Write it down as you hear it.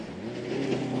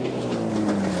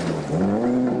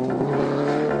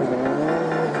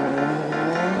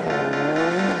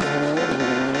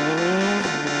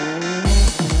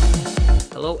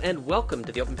and welcome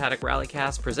to the Open Paddock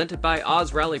Rallycast presented by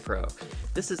Oz Rally Pro.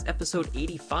 This is episode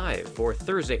 85 for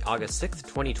Thursday, August 6th,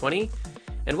 2020.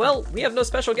 And well, we have no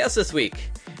special guests this week,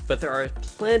 but there are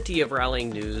plenty of rallying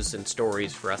news and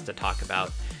stories for us to talk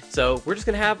about. So we're just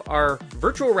going to have our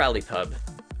virtual rally pub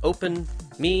open,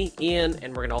 me, Ian,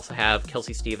 and we're going to also have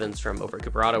Kelsey Stevens from over at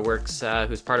Cooper Auto Works,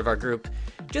 who's part of our group,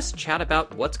 just chat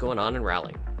about what's going on in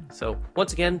rallying. So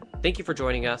once again, thank you for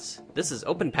joining us. This is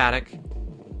Open Paddock,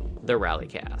 the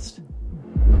Rallycast.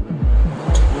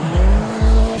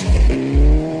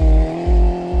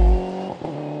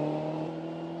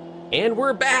 And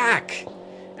we're back!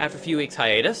 After a few weeks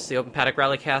hiatus, the Open Paddock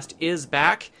Rallycast is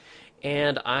back,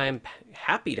 and I'm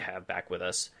happy to have back with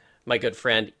us my good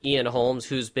friend Ian Holmes,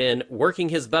 who's been working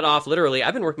his butt off, literally.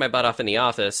 I've been working my butt off in the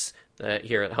office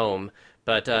here at home,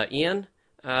 but Ian,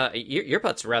 your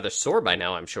butt's rather sore by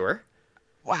now, I'm sure.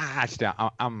 Well, actually,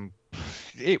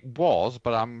 it was,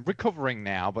 but I'm recovering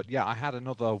now. But yeah, I had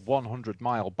another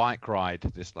 100-mile bike ride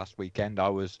this last weekend. I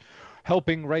was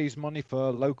helping raise money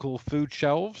for local food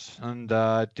shelves and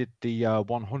did the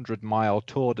 100-mile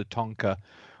Tour de Tonka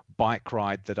bike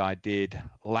ride that I did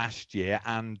last year,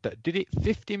 and did it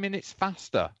 50 minutes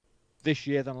faster this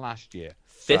year than last year.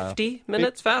 50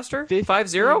 minutes faster? 50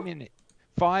 5-0? minutes.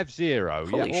 5-0.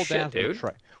 Holy yeah, all shit, down dude. to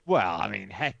the Well, I mean,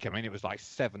 heck, it was like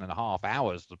 7.5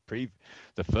 hours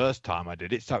the first time I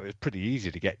did it, so it was pretty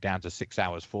easy to get down to 6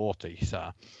 hours 40.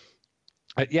 So,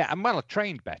 yeah, and well, I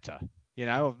trained better. You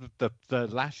know, the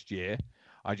last year,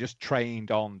 I just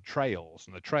trained on trails,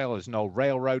 and the trail is no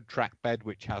railroad track bed,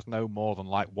 which has no more than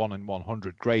like 1 in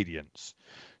 100 gradients.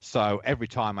 So every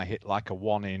time I hit like a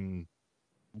 1 in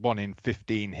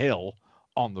 15 hill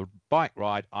on the bike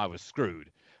ride, I was screwed.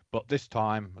 But this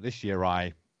year,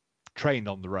 I trained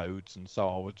on the roads, and so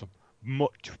I was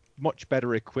much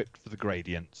better equipped for the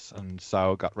gradients, and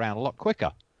so I got around a lot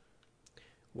quicker.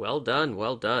 Well done,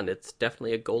 well done. It's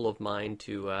definitely a goal of mine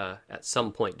to, at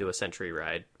some point, do a century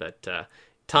ride, but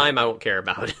time I won't care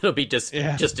about. It'll be just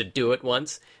to do it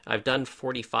once. I've done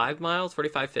 45 miles,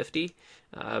 50,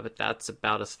 but that's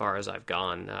about as far as I've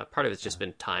gone. Part of it's just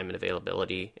been time and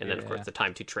availability, and then, of course, the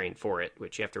time to train for it,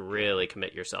 which you have to really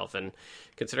commit yourself. And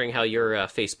considering how your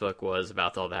Facebook was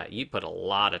about all that, you put a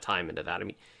lot of time into that. I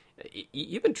mean,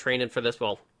 you've been training for this.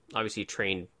 Well, obviously you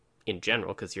train in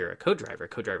general because you're a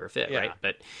co-driver fit, right?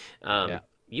 But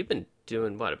you've been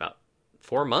doing, what, about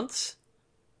 4 months?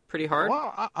 Pretty hard?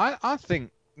 Well, I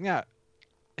think,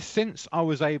 since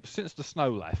the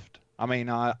snow left, I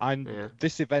mean,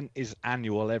 this event is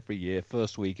annual every year,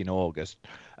 first week in August,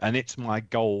 and it's my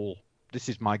goal. This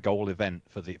is my goal event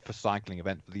for cycling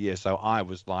event for the year. So I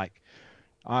was like,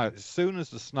 as soon as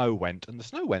the snow went, and the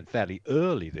snow went fairly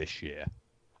early this year,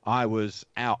 I was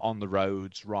out on the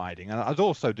roads riding, and I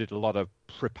also did a lot of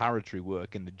preparatory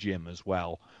work in the gym as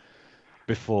well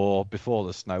before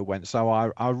the snow went. So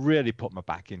I really put my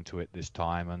back into it this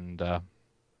time, and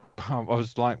I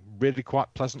was like really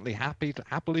quite pleasantly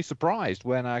happily surprised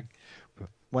when I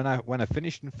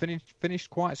finished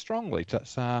quite strongly.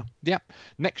 That's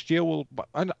next year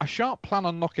I shan't plan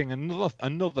on knocking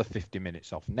another 50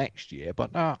 minutes off next year,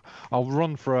 but I'll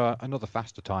run for another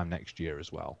faster time next year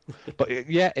as well. But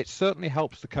it certainly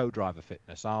helps the co-driver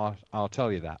fitness. I'll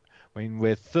tell you that. I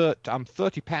mean, I'm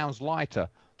 30 pounds lighter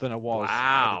than I was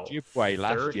at the Ojibwe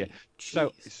last year.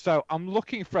 So I'm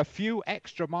looking for a few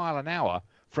extra mile an hour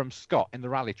from Scott in the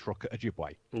rally truck at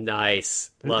Ojibwe.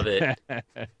 Nice. Love it.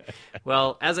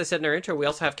 Well, as I said in our intro, we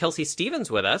also have Kelsey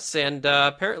Stevens with us, and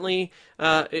apparently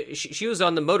she was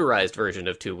on the motorized version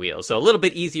of Two Wheels, so a little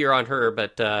bit easier on her,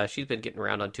 but she's been getting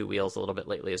around on Two Wheels a little bit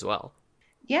lately as well.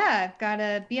 Yeah, I've got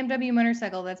a BMW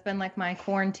motorcycle that's been like my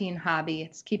quarantine hobby.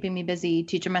 It's keeping me busy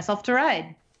teaching myself to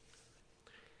ride.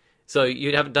 So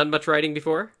you haven't done much riding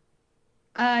before?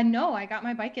 No, I got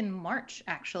my bike in March,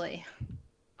 actually.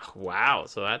 Wow,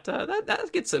 so that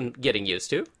gets some getting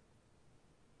used to.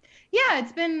 Yeah,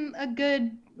 it's been a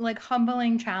good, like,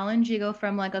 humbling challenge. You go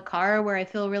from, like, a car where I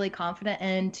feel really confident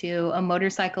into a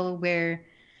motorcycle where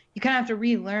you kind of have to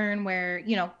relearn where,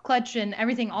 clutch and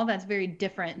everything, all that's very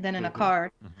different than in a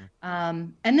car. Mm-hmm.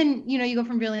 And then, you go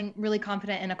from feeling really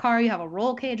confident in a car, you have a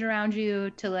roll cage around you,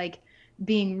 to, like,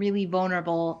 being really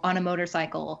vulnerable on a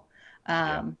motorcycle.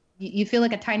 You feel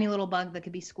like a tiny little bug that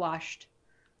could be squashed.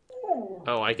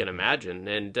 Oh, I can imagine.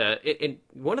 And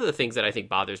one of the things that I think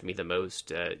bothers me the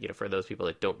most, for those people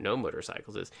that don't know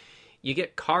motorcycles, is you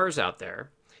get cars out there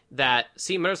that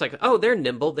see motorcycles. Oh, they're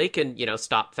nimble. They can,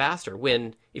 stop faster.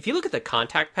 When if you look at the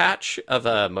contact patch of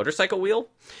a motorcycle wheel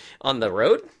on the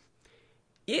road,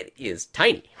 it is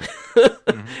tiny.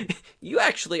 Mm-hmm. You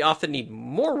actually often need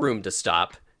more room to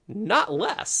stop not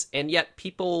less, and yet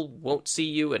people won't see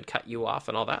you and cut you off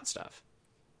and all that stuff.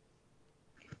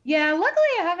 Yeah, luckily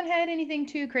I haven't had anything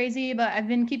too crazy, but I've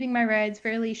been keeping my rides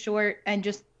fairly short and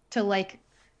just to like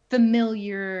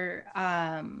familiar,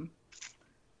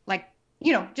 like,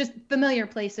 just familiar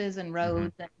places and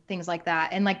roads and things like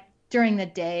that. And like during the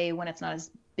day when it's not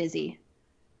as busy.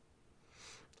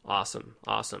 Awesome.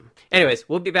 Anyways,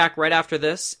 we'll be back right after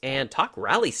this and talk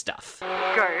rally stuff. Go.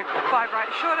 5 right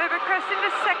short over crest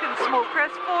into second, small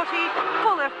crest 40,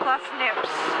 full left plus nips.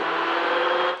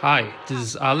 Hi, this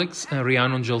is Alex and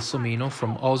Rhiannon Gelsomino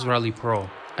from Oz Rally Pro,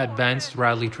 Advanced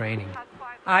Rally Training.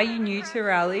 Are you new to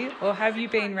rally or have you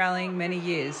been rallying many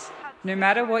years? No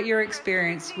matter what your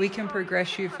experience, we can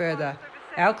progress you further.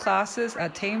 Our classes are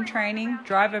team training,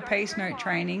 driver pace note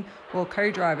training, or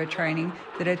co-driver training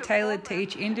that are tailored to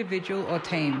each individual or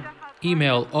team.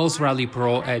 Email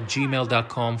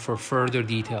ozrallypro@gmail.com for further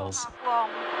details.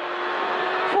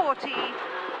 40.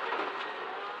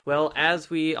 Well, as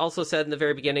we also said in the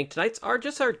very beginning, tonight's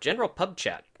just our general pub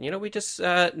chat. We just,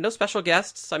 no special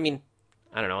guests. I mean,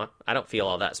 I don't know. I don't feel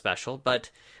all that special, but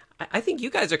I think you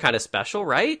guys are kind of special,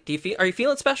 right? Are you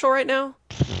feeling special right now?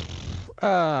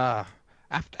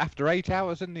 After 8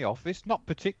 hours in the office, not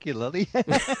particularly.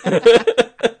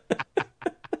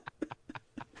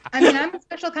 I mean, I'm a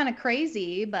special kind of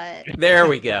crazy, but... There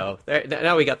we go.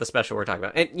 Now we got the special we're talking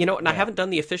about. And and I haven't done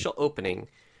the official opening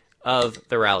of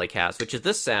the Rallycast, which is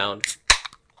this sound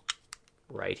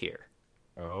right here.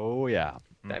 Oh, yeah.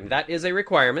 I mean, that is a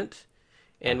requirement.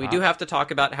 And we do have to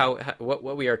talk about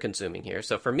what we are consuming here.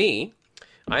 So for me,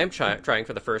 I am trying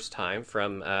for the first time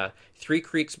from Three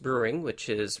Creeks Brewing, which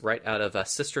is right out of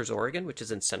Sisters, Oregon, which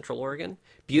is in Central Oregon.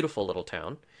 Beautiful little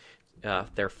town.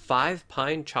 Their 5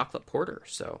 Pine Chocolate Porter.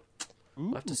 So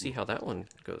we'll have to see how that one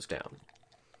goes down.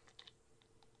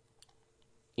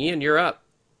 Ian, you're up.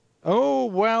 Oh,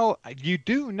 well, you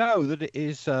do know that it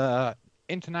is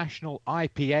International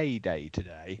IPA Day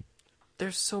today.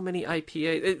 There's so many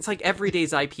IPA. It's like every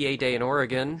day's IPA day in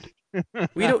Oregon.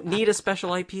 We don't need a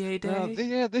special IPA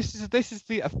day. This is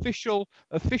the official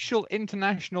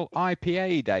International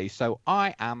IPA Day. So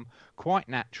I am quite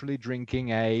naturally drinking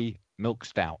a milk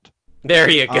stout. There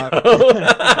you go.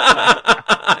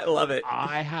 I love it.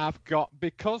 I have got,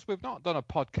 because we've not done a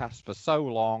podcast for so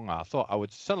long, I thought I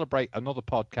would celebrate another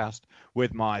podcast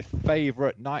with my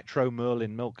favorite Nitro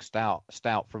Merlin milk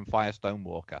stout from Firestone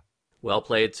Walker. Well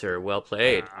played, sir. Well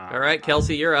played. All right,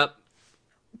 Kelsey, you're up.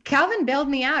 Calvin bailed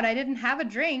me out. I didn't have a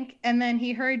drink, and then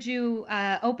he heard you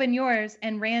open yours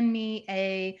and ran me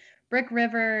a Brick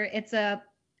River. It's a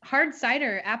hard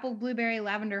cider, apple, blueberry,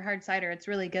 lavender hard cider. It's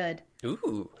really good.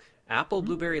 Ooh, apple,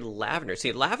 blueberry, lavender.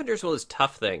 See, lavender's one of those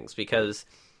tough things because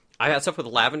I had stuff with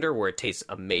lavender where it tastes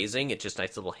amazing. It's just a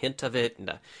nice little hint of it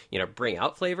and, bring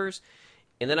out flavors.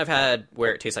 And then I've had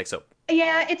where it tastes like soap.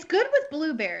 Yeah, it's good with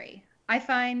blueberry. I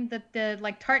find that the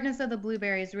tartness of the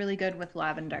blueberry is really good with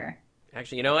lavender.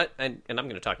 Actually, you know what? And I'm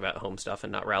going to talk about home stuff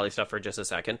and not rally stuff for just a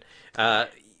second. One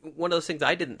of those things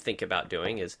I didn't think about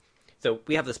doing is, so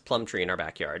we have this plum tree in our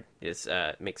backyard. It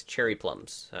makes cherry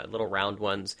plums, little round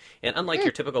ones. And unlike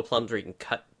your typical plums where you can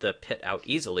cut the pit out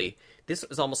easily, this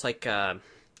is almost like, how'd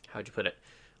you put it?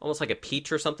 Almost like a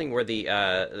peach or something where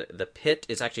the pit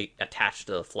is actually attached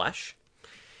to the flesh.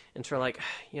 And so we're like,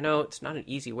 it's not an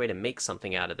easy way to make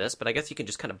something out of this, but I guess you can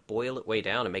just kind of boil it way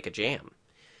down and make a jam.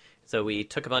 So we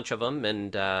took a bunch of them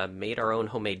and made our own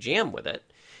homemade jam with it.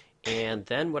 And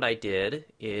then what I did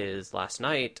is last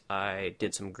night I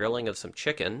did some grilling of some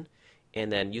chicken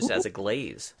and then used it as a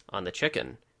glaze on the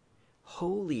chicken.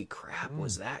 Holy crap,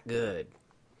 was that good.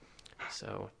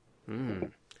 So,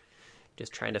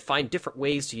 just trying to find different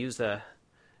ways to use the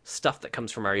stuff that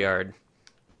comes from our yard.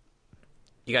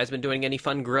 You guys been doing any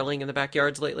fun grilling in the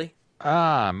backyards lately?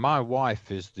 My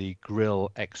wife is the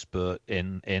grill expert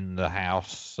in the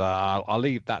house. I'll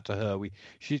leave that to her.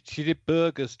 She did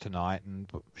burgers tonight, and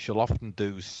she'll often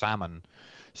do salmon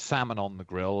on the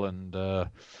grill. And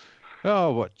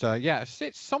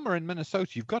it's summer in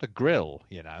Minnesota. You've got to grill,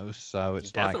 So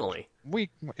it's definitely we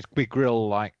grill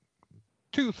like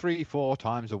 2, 3, 4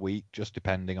 times a week, just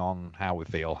depending on how we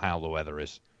feel, how the weather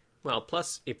is. Well,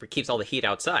 plus it keeps all the heat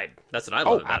outside. That's what I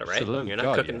love about it, right? You're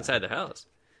not cooking inside the house.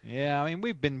 Yeah, I mean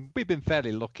we've been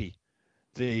fairly lucky.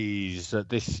 This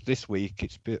week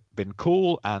it's been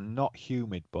cool and not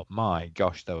humid, but my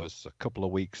gosh, there was a couple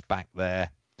of weeks back there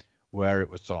where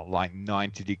it was sort of like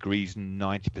 90 degrees and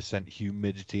 90%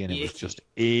 humidity, and it was just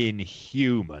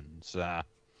inhuman. So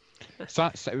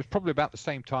it was probably about the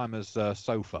same time as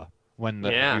Sofa when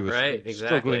he was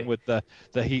struggling with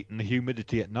the heat and the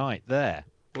humidity at night there.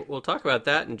 We'll talk about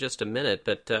that in just a minute,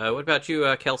 but what about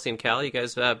you, Kelsey and Cal? You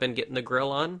guys been getting the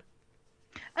grill on?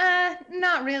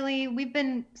 Not really. We've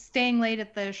been staying late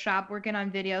at the shop working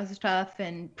on video stuff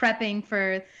and prepping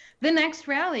for the next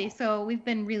rally, so we've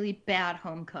been really bad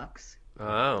home cooks.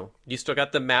 Oh, you still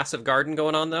got the massive garden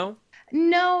going on, though?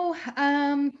 No,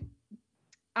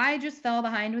 I just fell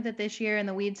behind with it this year and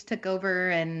the weeds took over,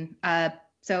 and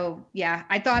so yeah,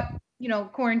 I thought,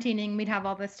 quarantining we'd have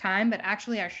all this time, but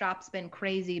actually our shop's been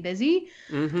crazy busy.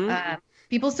 Mm-hmm.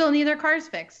 People still need their cars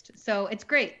fixed, so it's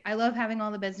great. I love having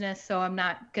all the business, so I'm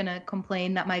not gonna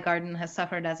complain that my garden has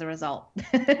suffered as a result.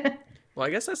 Well, I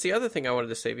guess that's the other thing I wanted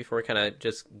to say before we kind of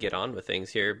just get on with things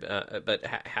here. But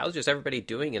how's just everybody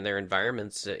doing in their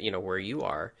environments, where you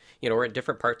are? We're in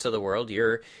different parts of the world.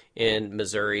 You're in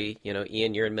Missouri,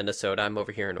 Ian, you're in Minnesota. I'm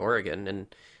over here in Oregon.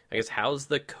 And I guess how's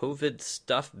the COVID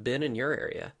stuff been in your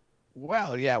area?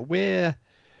 Well, yeah,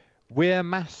 we're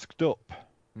masked up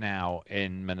now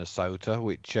in Minnesota,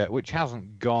 which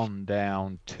hasn't gone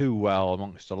down too well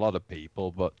amongst a lot of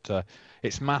people, but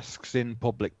it's masks in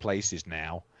public places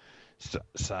now.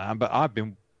 So, but I've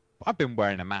been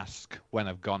wearing a mask when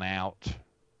I've gone out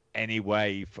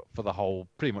anyway for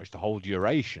pretty much the whole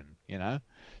duration,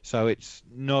 So it's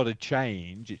not a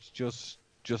change; it's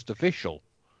just official.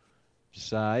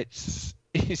 So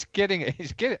it's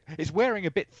wearing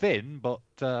a bit thin, but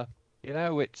it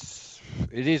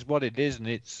is what it is, and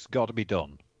it's got to be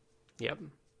done. Yep.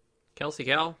 Kelsey,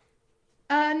 Cal?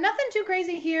 Nothing too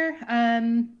crazy here.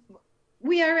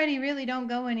 We already really don't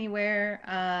go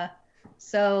anywhere.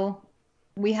 So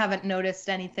we haven't noticed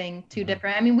anything too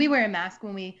different. I mean, we wear a mask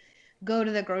when we go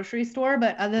to the grocery store,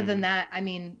 but other than that, I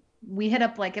mean, we hit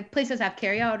up if places have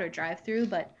carryout or drive-through,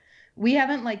 but we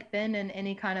haven't been in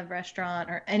any kind of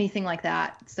restaurant or anything like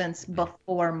that since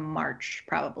before March,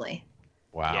 probably.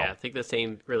 Wow. Yeah, I think the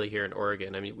same really here in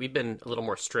Oregon. I mean, we've been a little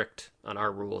more strict on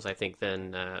our rules, I think,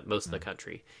 than most of the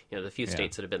country. The few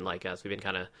states that have been like us, we've been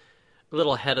kind of a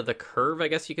little ahead of the curve, I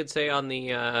guess you could say, on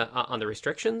the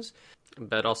restrictions,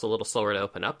 but also a little slower to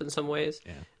open up in some ways.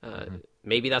 Yeah.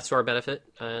 Maybe that's to our benefit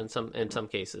in some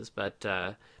cases, but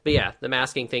yeah, the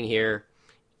masking thing here,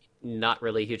 not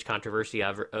really a huge controversy.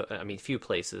 I mean, few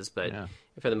places, but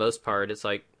for the most part, it's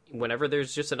like whenever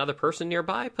there's just another person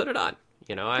nearby, put it on.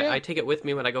 I take it with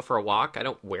me when I go for a walk. I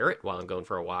don't wear it while I'm going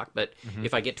for a walk, but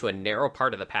if I get to a narrow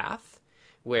part of the path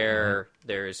where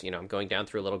there's, I'm going down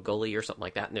through a little gully or something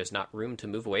like that, and there's not room to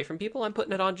move away from people, I'm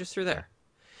putting it on just through there.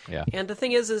 Yeah. And the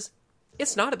thing is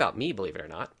it's not about me, believe it or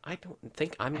not. I don't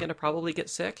think I'm going to probably get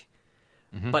sick.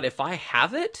 But if I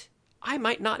have it, I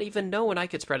might not even know, and I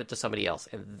could spread it to somebody else,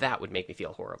 and that would make me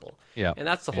feel horrible. Yeah. And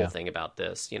that's the whole thing about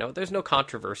this. There's no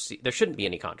controversy. There shouldn't be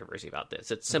any controversy about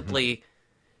this. It's simply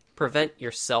prevent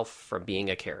yourself from being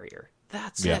a carrier.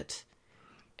 That's it.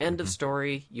 End of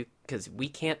story. Because we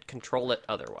can't control it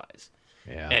otherwise.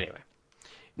 Yeah. Anyway,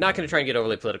 not going to try and get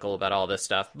overly political about all this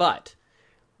stuff, but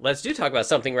let's talk about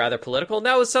something rather political. And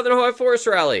that was Southern Ohio Forest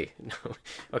Rally.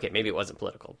 Okay, maybe it wasn't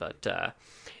political, but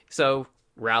so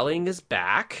rallying is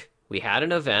back. We had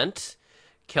an event.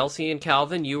 Kelsey and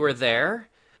Calvin, you were there.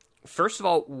 First of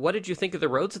all, what did you think of the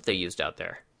roads that they used out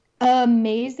there?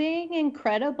 Amazing,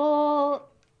 incredible,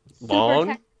 long.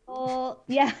 Super technical.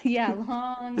 Yeah,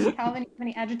 long. Calvin,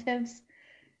 any adjectives?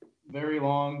 Very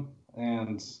long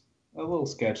and a little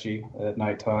sketchy at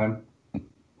nighttime.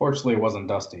 Fortunately, it wasn't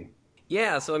dusty.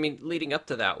 Yeah, so I mean, leading up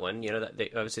to that one,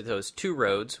 obviously those two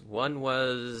roads. One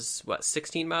was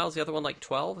 16 miles. The other one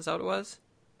 12. Is that what it was?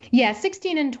 Yeah,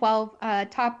 16 and 12.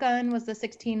 Top Gun was the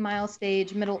 16-mile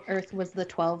stage. Middle Earth was the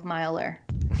 12-miler.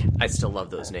 I still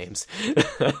love those names.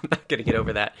 I'm not going to get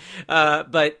over that.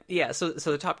 But yeah, so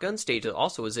the Top Gun stage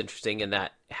also was interesting in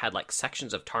that it had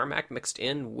sections of tarmac mixed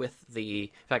in with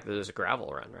the fact that there was a gravel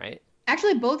run, right?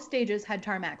 Actually, both stages had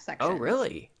tarmac sections. Oh,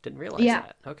 really? Didn't realize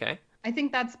that. Okay. I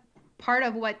think that's part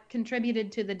of what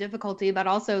contributed to the difficulty, but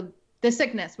also the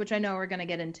sickness, which I know we're going to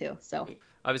get into. So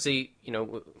obviously,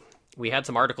 we had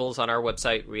some articles on our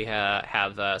website. We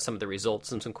have some of the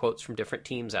results and some quotes from different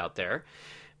teams out there.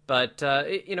 But,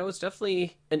 it's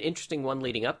definitely an interesting one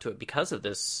leading up to it because of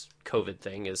this COVID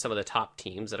thing is some of the top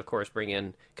teams that, of course, bring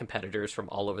in competitors from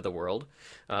all over the world.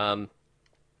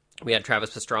 We had Travis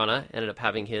Pastrana ended up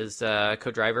having his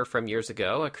co-driver from years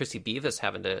ago, Chrissy Beavis,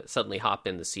 having to suddenly hop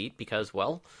in the seat because,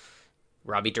 well,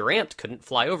 Robbie Durant couldn't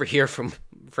fly over here from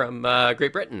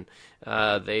Great Britain.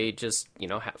 They just,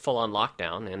 full on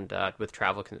lockdown, and with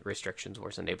travel restrictions,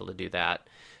 wasn't able to do that.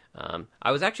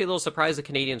 I was actually a little surprised the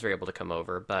Canadians were able to come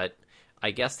over, but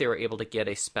I guess they were able to get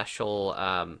a special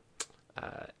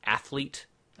athlete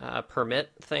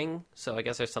permit thing. So I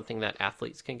guess there's something that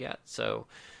athletes can get. So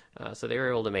So they were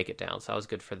able to make it down. So that was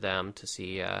good for them to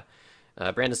see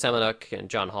Brandon Semenuk and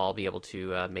John Hall be able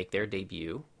to make their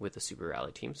debut with the Super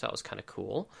Rally team. So that was kind of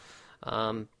cool.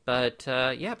 But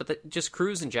just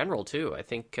crews in general too. I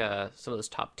think some of those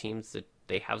top teams that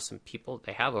they have some people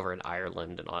they have over in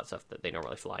Ireland and all that stuff that they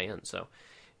normally fly in. So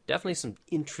definitely some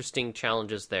interesting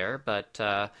challenges there. But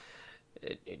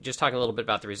just talking a little bit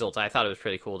about the results, I thought it was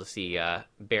pretty cool to see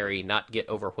Barry not get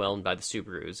overwhelmed by the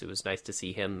Subarus. It was nice to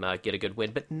see him get a good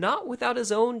win, but not without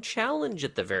his own challenge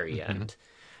at the very end.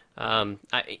 Ian,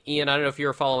 I don't know if you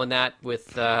were following that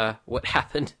with what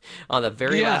happened on the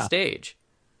very last stage.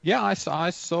 Yeah, I saw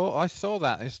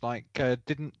that. It's like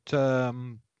didn't a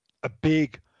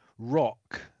big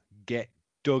rock get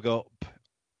dug up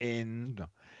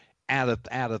out of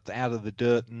the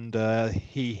dirt, and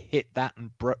he hit that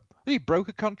and broke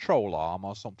a control arm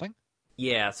or something.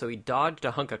 Yeah, so he dodged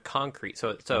a hunk of concrete.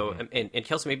 So and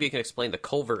Kelsey, maybe you can explain the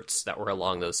culverts that were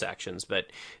along those sections. But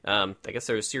I guess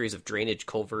there was a series of drainage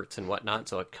culverts and whatnot.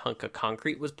 So a hunk of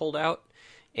concrete was pulled out,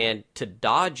 and to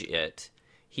dodge it,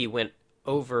 he went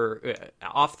over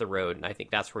off the road, and I think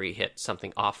that's where he hit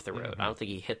something off the road. I don't think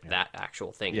he hit that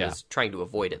actual thing. He was trying to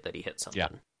avoid it that he hit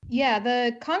something. Yeah,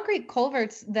 the concrete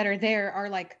culverts that are there are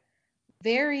like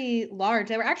very large.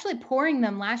 They were actually pouring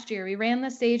them last year. We ran the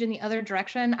stage in the other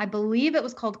direction. I believe it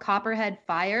was called Copperhead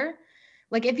Fire.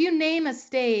 Like, if you name a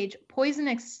stage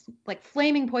poisonous, like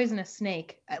flaming poisonous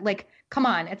snake, like, come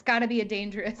on, it's got to be a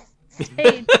dangerous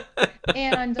stage.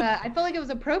 And I felt like it was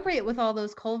appropriate with all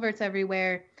those culverts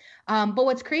everywhere. But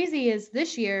what's crazy is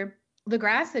this year the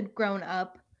grass had grown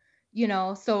up,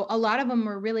 so a lot of them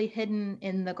were really hidden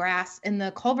in the grass, and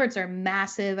the culverts are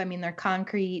massive. I mean, they're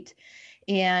concrete,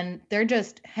 and they're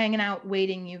just hanging out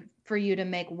waiting for you to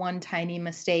make one tiny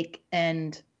mistake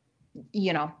and,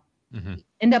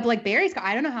 end up like Barry's.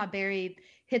 I don't know how Barry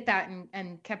hit that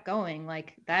and kept going.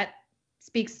 Like, that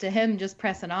speaks to him just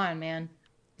pressing on, man.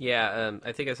 Yeah,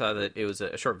 I think I saw that it was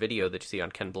a short video that you see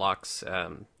on Ken Block's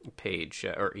page,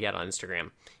 or he had on Instagram.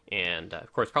 And,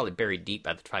 of course, probably buried deep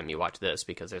by the time you watch this,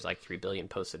 because there's like 3 billion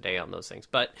posts a day on those things.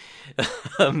 But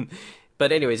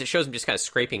anyways, it shows him just kind of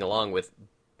scraping along with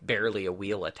barely a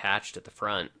wheel attached at the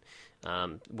front.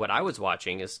 What I was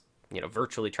watching is,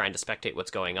 virtually trying to spectate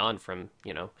what's going on from,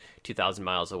 2,000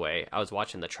 miles away. I was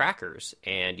watching the trackers,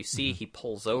 and you see he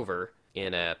pulls over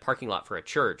in a parking lot for a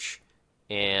church,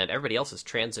 and everybody else is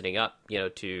transiting up,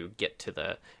 to get to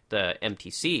the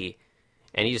MTC,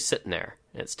 and he's just sitting there.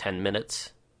 And it's 10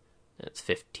 minutes, and it's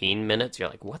 15 minutes. You're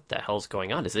like, what the hell's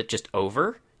going on? Is it just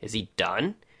over? Is he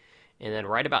done? And then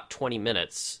right about 20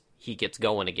 minutes, he gets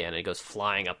going again, and he goes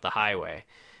flying up the highway.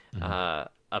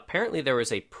 Apparently there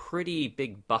was a pretty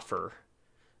big buffer,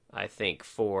 I think,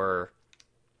 for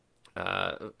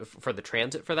the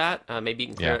transit for that. Maybe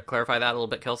you can clarify that a little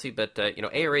bit, Kelsey. But,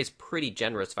 ARA is pretty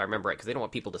generous, if I remember right, because they don't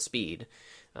want people to speed.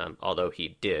 Although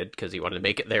he did, because he wanted to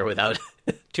make it there without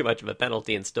too much of a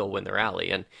penalty and still win the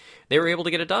rally. And they were able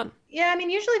to get it done. Yeah, I mean,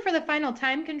 usually for the final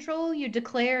time control, you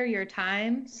declare your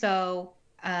time. So,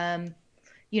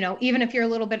 even if you're a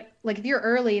little bit, like if you're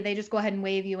early, they just go ahead and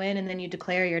wave you in, and then you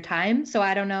declare your time. So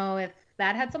I don't know if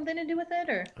that had something to do with it,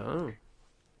 or... Oh,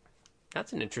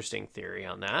 that's an interesting theory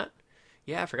on that.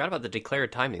 Yeah, I forgot about the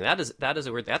declared timing. That is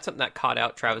a weird... That's something that caught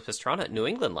out Travis Pastrana at New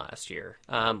England last year,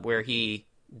 where he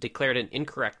declared an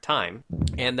incorrect time,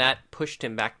 and that pushed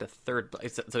him back to third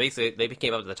place. So basically, they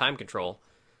came up to the time control,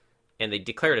 and they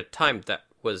declared a time that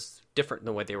was different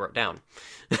than what they wrote down.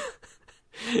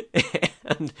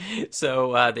 And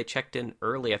so they checked in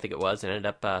early, I think it was, and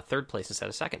ended up third place instead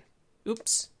of second.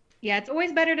 Oops. Yeah, it's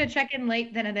always better to check in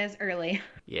late than it is early.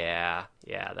 Yeah,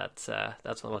 that's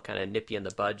one will kind of nip you in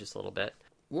the bud just a little bit.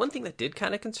 One thing that did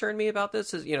kind of concern me about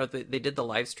this is, they did the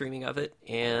live streaming of it,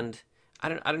 and I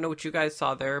don't know what you guys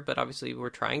saw there, but obviously we're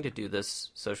trying to do this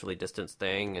socially distanced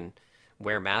thing and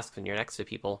wear masks when you're next to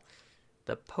people.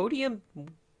 The podium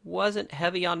wasn't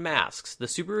heavy on masks. The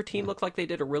Subaru team looked like they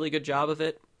did a really good job of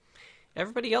it.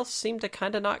 Everybody else seemed to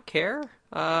kind of not care.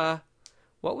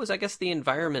 What was, I guess, the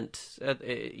environment,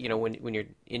 when you're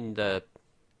in the,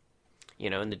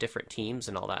 in the different teams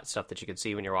and all that stuff that you could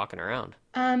see when you're walking around?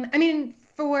 I mean,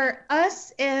 for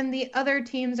us and the other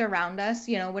teams around us,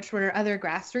 which were other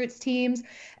grassroots teams,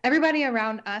 everybody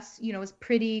around us, was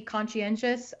pretty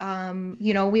conscientious.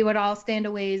 We would all stand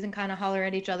a ways and kind of holler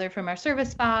at each other from our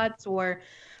service spots, or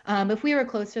if we were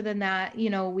closer than that,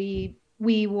 we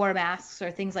wore masks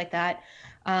or things like that.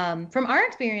 From our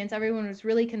experience, everyone was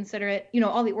really considerate.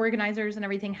 All the organizers and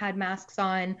everything had masks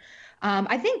on.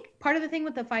 I think part of the thing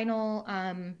with the final,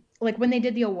 like when they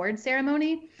did the award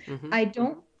ceremony, I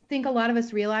don't think a lot of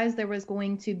us realized there was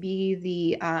going to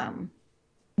be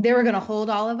they were going to hold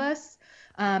all of us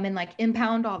and like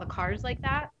impound all the cars like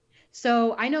that.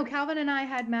 So I know Calvin and I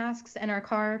had masks in our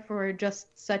car for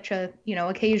just such a,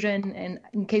 occasion and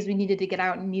in case we needed to get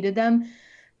out and needed them.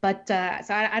 But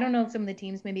so I don't know if some of the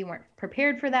teams maybe weren't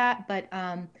prepared for that. But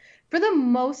for the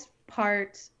most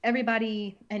part,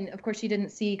 everybody, and of course you didn't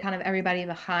see kind of everybody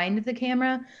behind the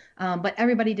camera, but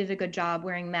everybody did a good job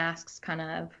wearing masks kind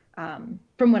of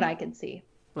from what I could see.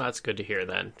 Well, that's good to hear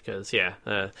then, because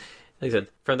like I said,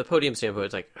 from the podium standpoint,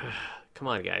 it's like, come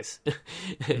on, guys,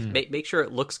 make sure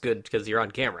it looks good because you're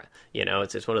on camera.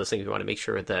 It's one of those things we want to make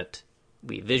sure that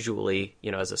we visually,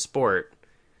 as a sport,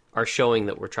 are showing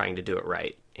that we're trying to do it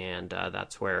right, and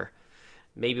that's where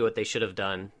maybe what they should have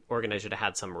done, organizers should have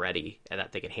had some ready and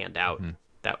that they could hand out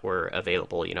that were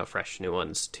available, fresh new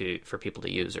ones for people to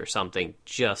use or something,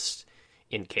 just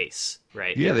in case,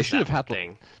 right? Yeah, they should have had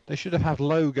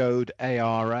logoed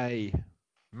ARA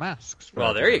masks.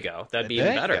 Well, there you go. That'd be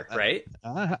even better, right?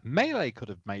 Melee could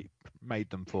have made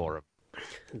them for them.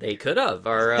 They could have.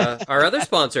 Our other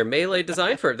sponsor, Melee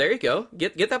Design Firm. There you go.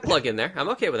 Get that plug in there. I'm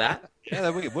okay with that. Yeah,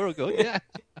 we're good. Yeah.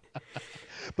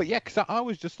 But yeah, because I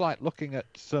was just like looking at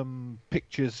some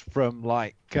pictures from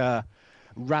like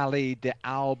Rally de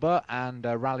Alba and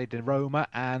Rally de Roma,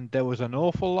 and there was an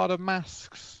awful lot of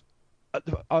masks at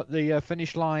the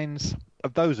finish lines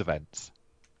of those events.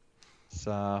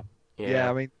 So yeah,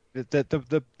 I mean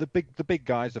the big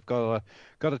guys have got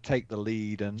to take the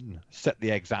lead and set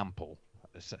the example.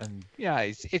 And yeah,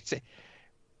 it's. I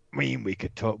mean, we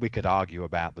could argue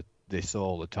about this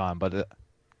all the time, but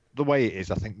the way it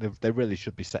is, I think they really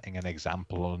should be setting an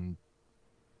example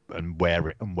and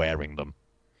wearing them.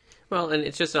 Well, and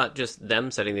it's just not just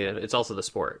them setting it's also the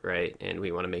sport, right? And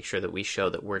we want to make sure that we show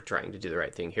that we're trying to do the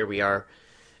right thing. Here we are.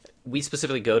 We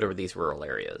specifically go to these rural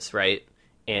areas, right?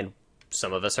 And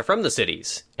some of us are from the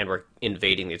cities, and we're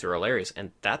invading these rural areas,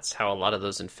 and that's how a lot of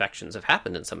those infections have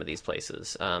happened in some of these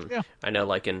places. I know,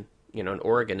 like in in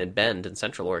Oregon, in Bend, in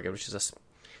Central Oregon, which is a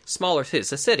smaller city,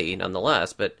 it's a city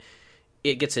nonetheless, but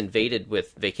it gets invaded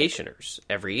with vacationers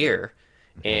every year,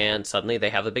 and suddenly they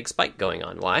have a big spike going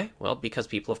on. Why? Well, because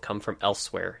people have come from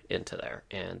elsewhere into there,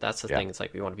 and that's the thing. It's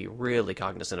like we want to be really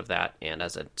cognizant of that, and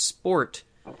as a sport,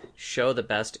 show the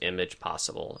best image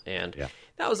possible. And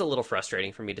that was a little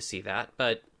frustrating for me to see that,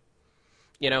 but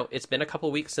it's been a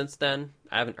couple weeks since then.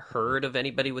 I haven't heard of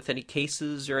anybody with any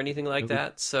cases or anything like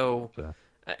that, so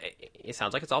it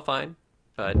sounds like it's all fine.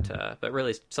 But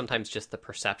really, sometimes just the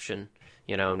perception,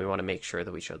 and we want to make sure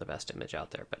that we show the best image out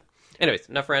there. But anyways,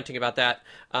 enough ranting about that.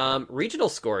 Regional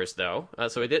scores, though.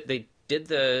 So they did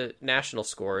the national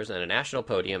scores and a national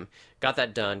podium, got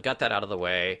that done, got that out of the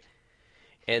way.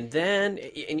 And then,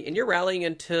 and you're rallying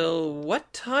until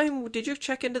what time did you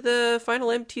check into the final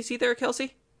MTC there,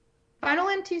 Kelsey? Final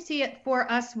MTC for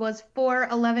us was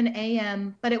 4:11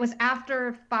 a.m., but it was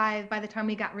after 5 by the time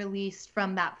we got released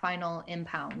from that final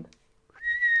impound.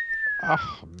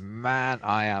 Oh, man,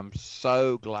 I am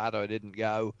so glad I didn't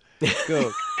go.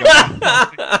 Good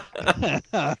God.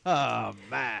 Oh,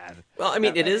 man. Well, I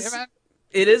mean, it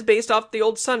is based off the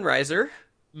old Sunriser,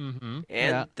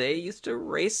 and they used to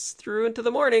race through into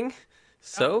the morning,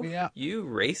 so you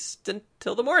raced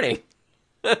until the morning.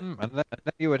 And then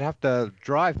you would have to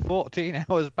drive 14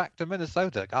 hours back to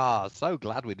Minnesota. So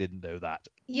glad we didn't do that.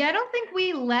 Yeah, I don't think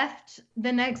we left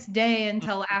the next day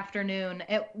until afternoon.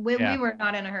 We were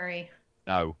not in a hurry.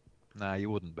 No, you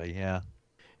wouldn't be,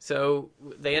 So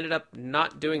they ended up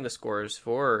not doing the scores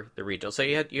for the regional. So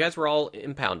you guys were all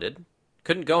impounded,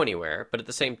 couldn't go anywhere, but at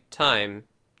the same time,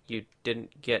 you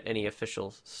didn't get any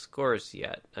official scores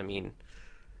yet. I mean,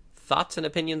 thoughts and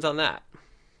opinions on that?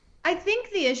 I think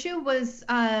the issue was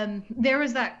there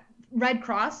was that Red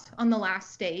Cross on the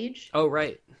last stage. Oh,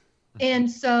 right. And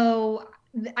so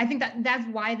I think that's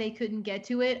why they couldn't get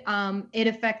to it. It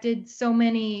affected so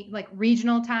many like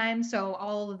regional times. So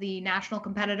all of the national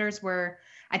competitors were,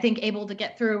 I think, able to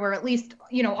get through, or at least,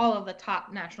 all of the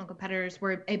top national competitors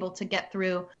were able to get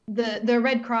through. The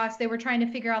Red Cross, they were trying to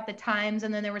figure out the times,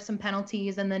 and then there were some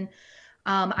penalties. And then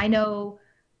I know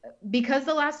because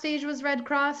the last stage was Red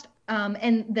Cross,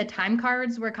 and the time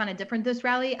cards were kind of different this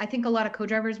rally, I think a lot of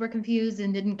co-drivers were confused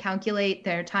and didn't calculate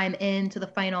their time into the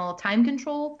final time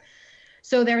control.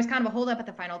 So there was kind of a holdup at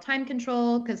the final time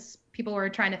control because people were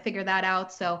trying to figure that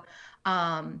out. So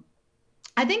I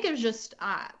think it was just,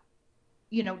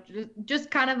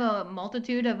 just kind of a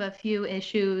multitude of a few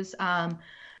issues. I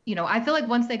feel like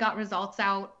once they got results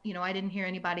out, I didn't hear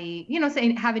anybody,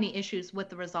 saying have any issues with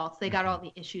the results. They got all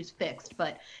the issues fixed,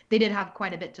 but they did have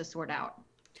quite a bit to sort out.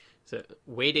 So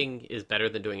waiting is better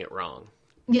than doing it wrong.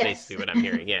 Yes. Basically what I'm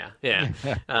hearing. Yeah.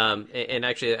 And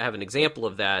actually, I have an example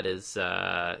of that is,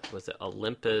 was it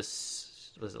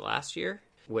Olympus, was it last year?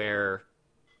 Where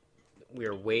we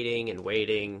were waiting and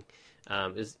waiting.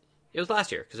 It was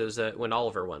last year, because it was when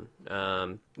Oliver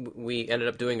won. We ended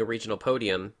up doing a regional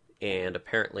podium, and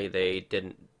apparently they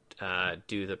didn't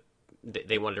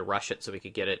they wanted to rush it so we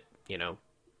could get it,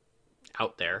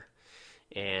 out there.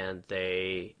 And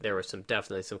there was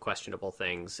definitely some questionable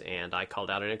things, and I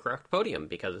called out an incorrect podium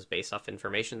because it was based off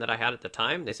information that I had at the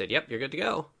time. They said, "Yep, you're good to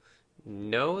go."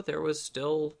 No, there was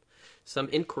still some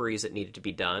inquiries that needed to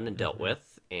be done and dealt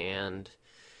with, and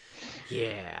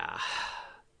yeah.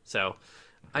 So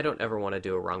I don't ever want to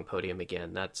do a wrong podium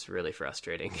again. That's really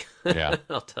frustrating. Yeah.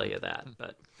 I'll tell you that.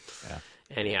 But yeah.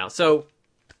 Anyhow, so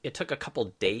it took a couple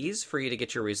days for you to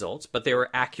get your results, but they were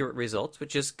accurate results,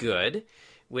 which is good,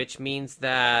 which means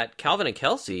that Calvin and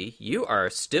Kelsey, you are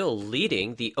still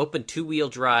leading the Open Two-Wheel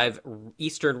Drive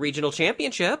Eastern Regional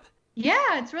Championship.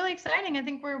 Yeah, it's really exciting. I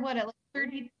think we're, at like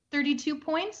 30, 32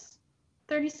 points?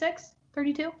 36?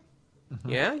 32? Mm-hmm.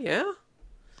 Yeah.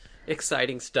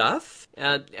 Exciting stuff.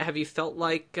 Have you felt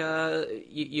like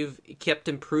you've kept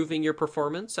improving your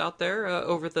performance out there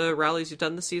over the rallies you've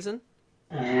done this season?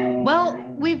 Well,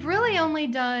 we've really only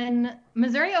done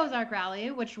Missouri Ozark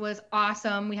Rally, which was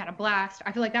awesome. We had a blast.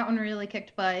 I feel like that one really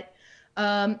kicked butt.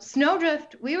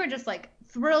 Snowdrift, we were just like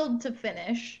thrilled to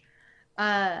finish.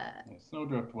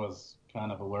 Snowdrift was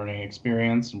kind of a learning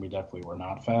experience, and we definitely were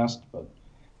not fast, but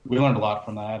we learned a lot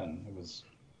from that, and it was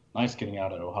nice getting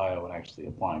out in Ohio and actually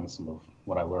applying some of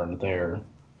what I learned there.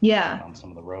 Yeah. On some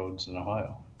of the roads in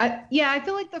Ohio. I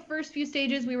feel like the first few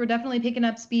stages we were definitely picking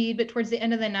up speed, but towards the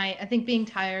end of the night, I think being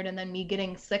tired and then me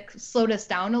getting sick slowed us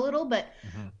down a little, but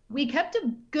we kept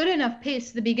a good enough pace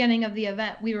at the beginning of the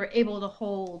event. We were able to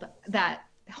hold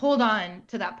on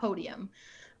to that podium.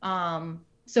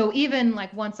 So even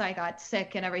like once I got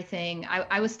sick and everything,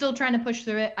 I was still trying to push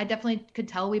through it. I definitely could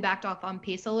tell we backed off on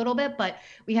pace a little bit, but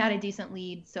we had a decent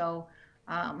lead. So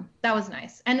that was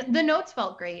nice. And the notes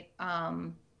felt great.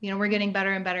 We're getting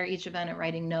better and better each event at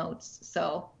writing notes.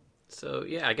 So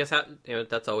yeah, I guess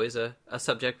that's always a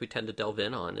subject we tend to delve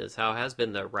in on, is how has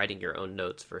been the writing your own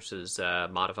notes versus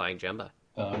modifying Jemba.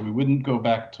 We wouldn't go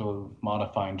back to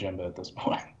modifying Jemba at this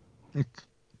point.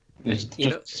 There's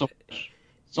just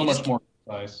so much more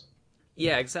precise.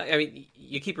 Yeah, exactly. I mean,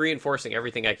 you keep reinforcing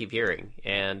everything I keep hearing,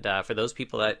 and for those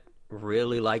people that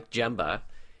really like Jemba,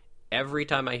 every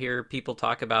time I hear people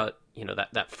talk about,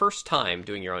 that first time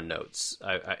doing your own notes,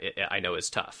 I know is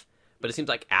tough. But it seems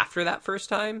like after that first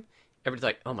time, everybody's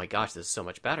like, oh my gosh, this is so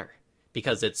much better.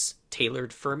 Because it's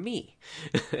tailored for me.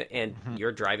 And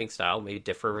your driving style may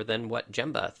differ than what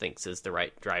Jemba thinks is the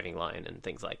right driving line and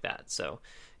things like that. So,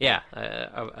 yeah,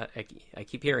 I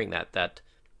keep hearing that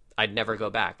I'd never go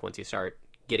back once you start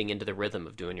getting into the rhythm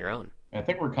of doing your own. I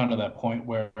think we're kind of that point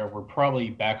where we're probably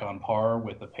back on par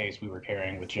with the pace we were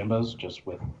carrying with Jemba's, just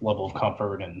with level of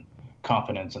comfort and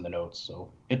confidence in the notes. So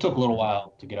it took a little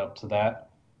while to get up to that,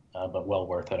 but well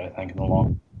worth it, I think, in the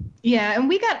long. Yeah, and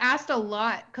we got asked a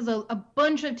lot because a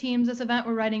bunch of teams this event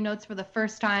were writing notes for the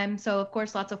first time. So, of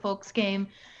course, lots of folks came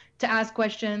to ask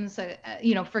questions,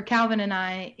 for Calvin and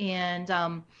I. And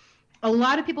a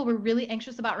lot of people were really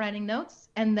anxious about writing notes.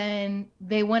 And then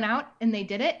they went out and they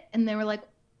did it. And they were like,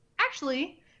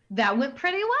 actually, that went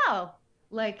pretty well,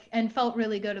 and felt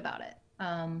really good about it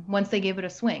once they gave it a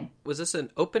swing. Was this an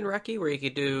open recce where you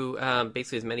could do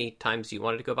basically as many times you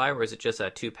wanted to go by, or is it just a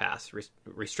 2-pass,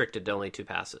 restricted to only 2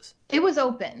 passes? It was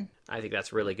open. I think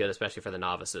that's really good, especially for the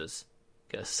novices,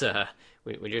 because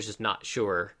when you're just not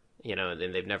sure, and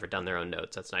they've never done their own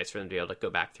notes, that's nice for them to be able to go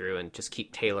back through and just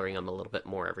keep tailoring them a little bit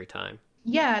more every time.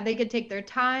 Yeah, they could take their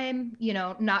time,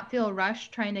 not feel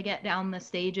rushed trying to get down the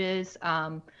stages,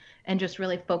 and just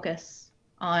really focus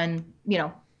on,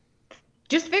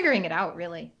 just figuring it out,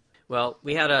 really. Well,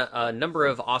 we had a number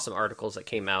of awesome articles that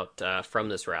came out from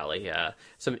this rally.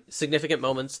 Some significant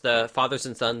moments, the fathers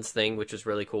and sons thing, which was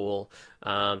really cool.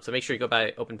 So make sure you go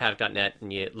by openpaddock.net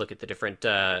and you look at the different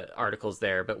articles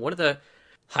there. But one of the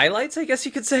highlights, I guess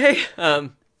you could say,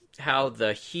 how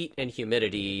the heat and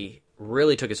humidity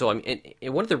really took its toll. I mean,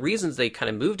 and one of the reasons they kind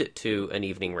of moved it to an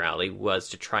evening rally was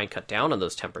to try and cut down on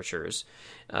those temperatures,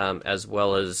 as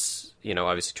well as,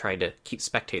 obviously trying to keep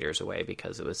spectators away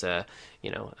because it was a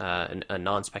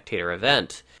non-spectator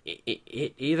event.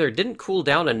 It either didn't cool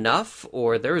down enough,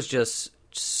 or there was just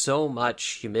so much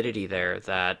humidity there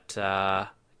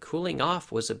that cooling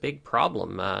off was a big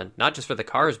problem, not just for the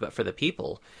cars, but for the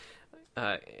people.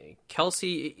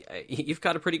 Kelsey, you've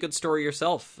got a pretty good story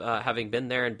yourself, having been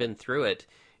there and been through it.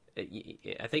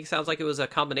 I think it sounds like it was a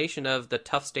combination of the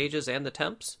tough stages and the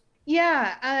temps.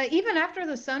 Yeah, even after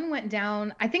the sun went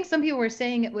down, I think some people were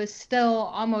saying it was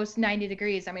still almost 90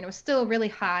 degrees. I mean, it was still really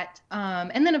hot.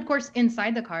 And then, of course,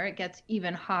 inside the car, it gets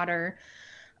even hotter.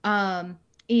 Um,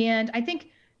 and I think,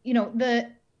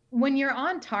 the when you're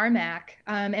on tarmac,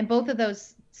 and both of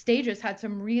those stages had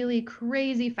some really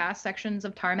crazy fast sections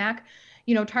of tarmac.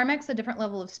 Tarmac's a different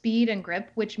level of speed and grip,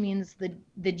 which means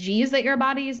the G's that your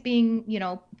body is being,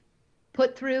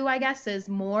 put through, I guess, is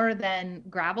more than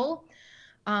gravel.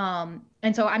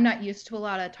 And so I'm not used to a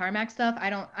lot of tarmac stuff. I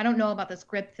don't know about this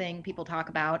grip thing people talk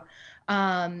about.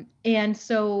 And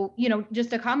so,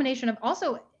 just a combination of,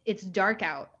 also it's dark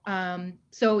out.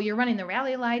 So you're running the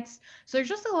rally lights. So there's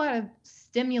just a lot of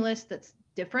stimulus that's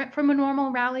different from a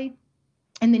normal rally.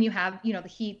 And then you have, the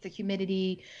heat, the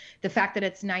humidity, the fact that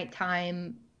it's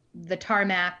nighttime, the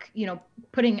tarmac,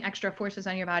 putting extra forces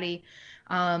on your body.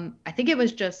 I think it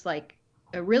was just like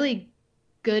a really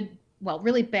good, well,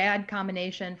 really bad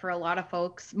combination for a lot of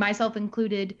folks, myself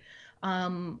included.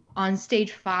 On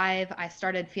stage 5, I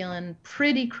started feeling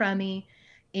pretty crummy.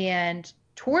 And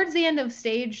towards the end of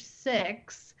stage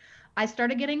 6, I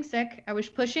started getting sick. I was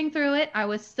pushing through it. I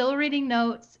was still reading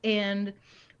notes. And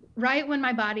right when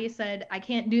my body said, I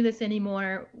can't do this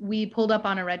anymore, we pulled up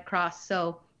on a Red Cross.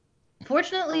 So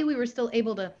fortunately, we were still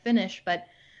able to finish, but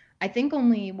I think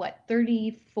only,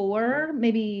 34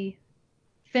 maybe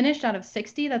finished out of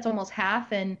 60. That's almost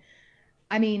half. And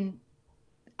I mean,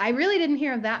 I really didn't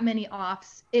hear of that many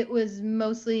offs. It was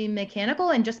mostly mechanical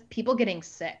and just people getting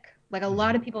sick. Like a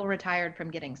lot of people retired from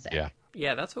getting sick.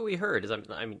 Yeah, that's what we heard.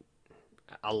 I mean,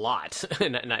 a lot,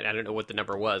 and I don't know what the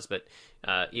number was, but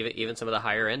even some of the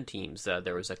higher end teams,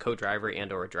 there was a co-driver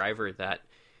and or a driver that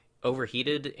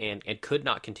overheated and could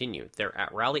not continue. Their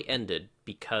rally ended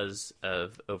because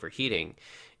of overheating.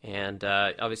 And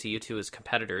obviously, you two as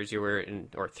competitors, you were in,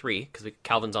 or three, because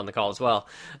Calvin's on the call as well.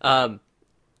 There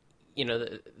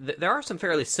are some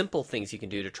fairly simple things you can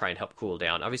do to try and help cool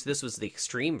down. Obviously, this was the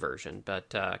extreme version, but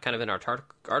kind of in our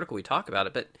article we talk about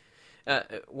it. But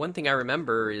one thing I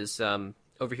remember is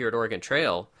over here at Oregon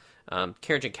Trail,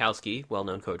 Karen Jankowski,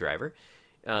 well-known co-driver,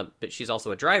 but she's also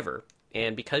a driver.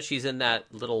 And because she's in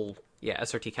that little,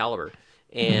 SRT caliber,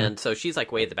 and so she's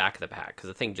like way at the back of the pack, because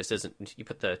the thing just isn't, you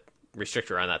put the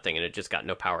restrictor on that thing and it just got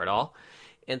no power at all.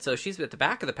 And so she's at the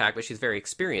back of the pack, but she's very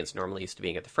experienced, normally used to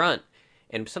being at the front.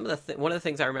 And some of the one of the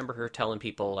things I remember her telling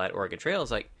people at Oregon Trail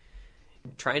is like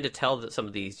trying to tell that some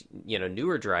of these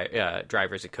newer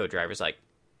drivers and co-drivers, like,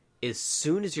 as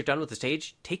soon as you're done with the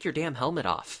stage, take your damn helmet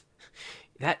off.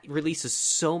 That releases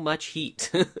so much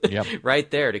heat right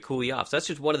there to cool you off. So that's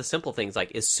just one of the simple things.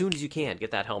 Like, as soon as you can,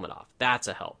 get that helmet off. That's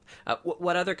a help.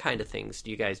 What other kind of things do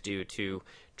you guys do to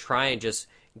try and just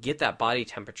get that body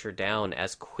temperature down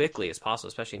as quickly as possible,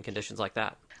 especially in conditions like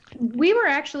that? We were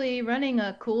actually running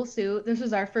a cool suit. This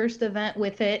was our first event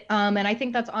with it. And I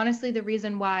think that's honestly the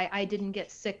reason why I didn't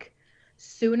get sick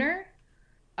sooner.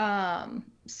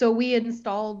 So we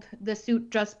installed the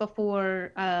suit just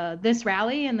before this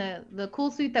rally, and the cool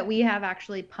suit that we have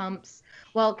actually pumps.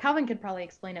 Well, Calvin could probably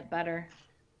explain it better.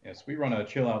 Yes, we run a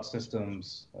Chill Out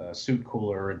Systems suit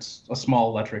cooler. It's a small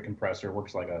electric compressor,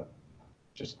 works like a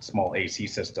just small AC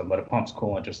system, but it pumps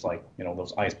coolant just like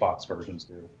those icebox versions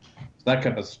do. So that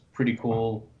kept us pretty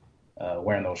cool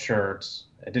wearing those shirts.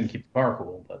 It didn't keep the car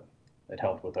cool, but it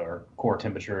helped with our core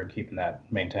temperature and keeping that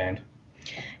maintained.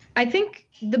 I think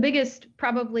the biggest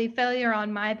probably failure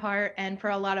on my part and for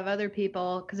a lot of other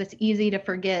people, because it's easy to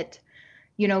forget,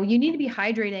 you need to be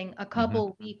hydrating a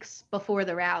couple weeks before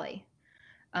the rally.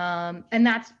 And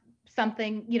that's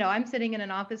something, I'm sitting in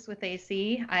an office with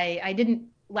AC.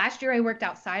 Last year I worked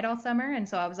outside all summer, and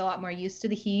so I was a lot more used to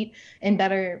the heat and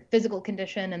better physical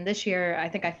condition. And this year I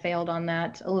think I failed on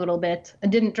that a little bit. I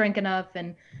didn't drink enough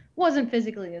and wasn't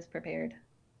physically as prepared.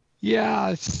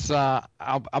 Yeah, it's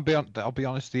I'll be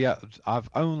honest. Yeah, I've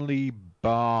only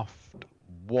barfed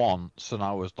once, and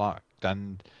I was like,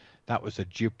 and that was a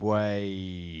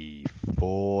Jibway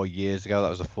 4 years ago. That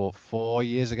was a 4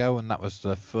 years ago, and that was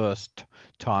the first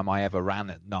time I ever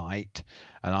ran at night.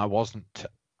 And I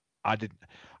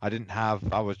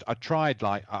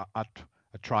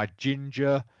tried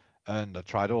ginger, and I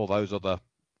tried all those other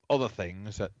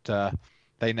things that.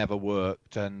 They never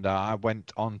worked, and I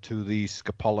went onto the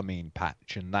scopolamine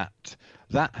patch, and that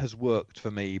has worked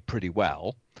for me pretty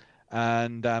well.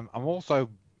 And I'm also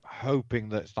hoping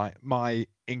that like my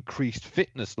increased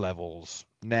fitness levels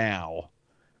now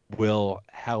will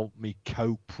help me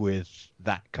cope with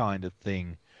that kind of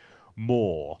thing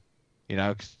more.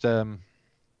 'Cause,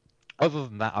 other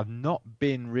than that, I've not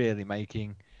been really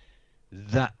making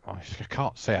that I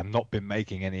can't say I've not been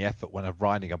making any effort when I'm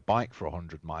riding a bike for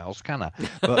 100 miles, can I?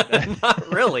 But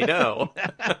not really, no.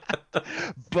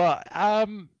 But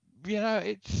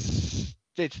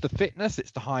it's the fitness,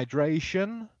 it's the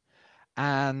hydration,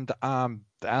 and I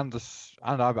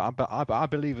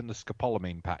believe in the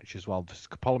scopolamine patch as well. The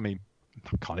scopolamine,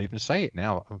 I can't even say it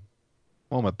now.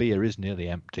 Well, my beer is nearly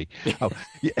empty. Oh,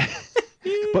 yeah.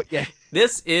 But yeah,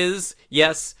 this is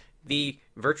the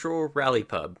virtual rally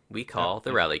pub we call the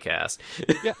Rallycast.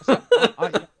 Yeah, so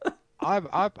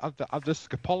the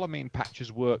scopolamine patch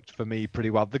has worked for me pretty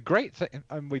well. The great thing,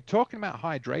 and we're talking about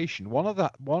hydration. One of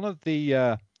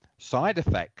the side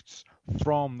effects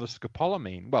from the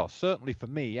scopolamine, well, certainly for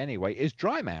me anyway, is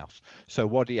dry mouth. So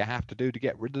what do you have to do to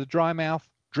get rid of the dry mouth?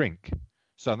 Drink.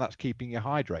 So that's keeping you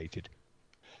hydrated.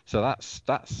 So that's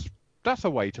a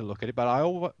way to look at it. But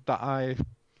I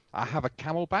have a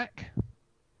Camelback.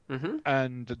 Mm-hmm.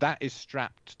 And that is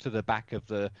strapped to the back of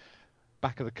the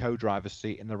co-driver's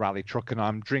seat in the rally truck, and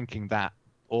I'm drinking that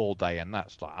all day, and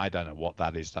that's like, I don't know what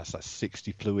that is. That's like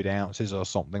 60 fluid ounces or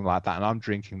something like that, and I'm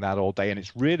drinking that all day, and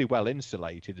it's really well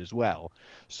insulated as well,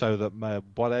 so that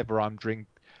whatever I'm drinking.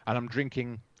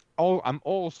 Oh, I'm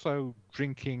also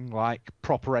drinking like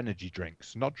proper energy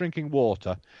drinks, not drinking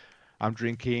water. I'm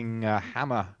drinking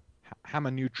Hammer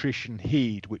Nutrition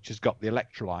Heed, which has got the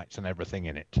electrolytes and everything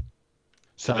in it.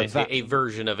 So basically a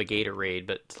version of a Gatorade,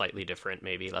 but slightly different,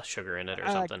 maybe less sugar in it or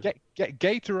something.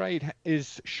 Gatorade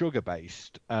is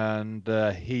sugar-based, and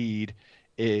Heed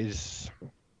is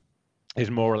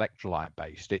more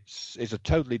electrolyte-based. It's a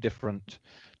totally different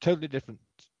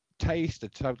taste, a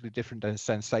totally different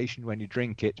sensation when you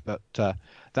drink it. But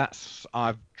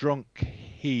I've drunk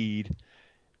Heed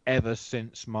ever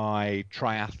since my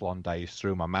triathlon days,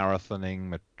 through my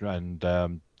marathoning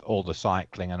and all the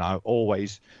cycling, and I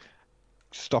always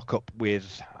stock up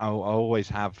with. I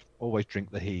always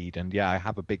drink the Heed, and I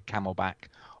have a big Camelback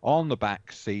on the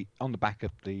back of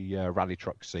the rally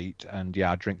truck seat, and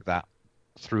I drink that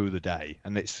through the day.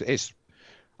 And it's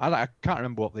I can't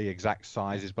remember what the exact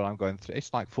size is, but I'm going through.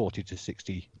 It's like 40 to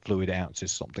 60 fluid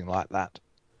ounces, something like that.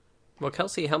 Well,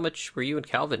 Kelsey, how much were you and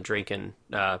Calvin drinking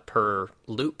per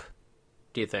loop,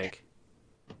 do you think?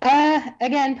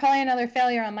 Again, probably another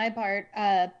failure on my part.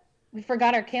 We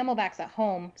forgot our Camelbacks at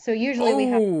home. So usually we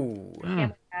have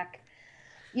Camelback.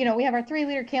 We have our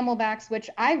 3-liter Camelbacks, which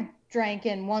I've drank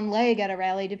in one leg at a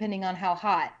rally, depending on how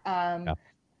hot.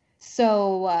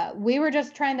 So we were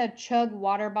just trying to chug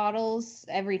water bottles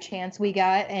every chance we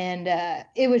got, and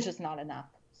it was just not enough.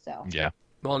 So yeah.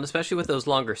 Well, and especially with those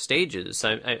longer stages,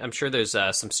 I'm sure there's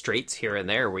some straights here and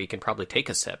there where you can probably take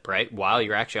a sip, right, while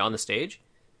you're actually on the stage.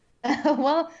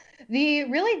 Well,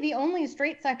 the only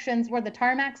straight sections were the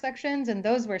tarmac sections, and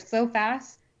those were so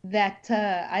fast that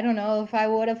I don't know if I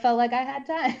would have felt like I had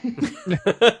time.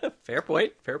 Fair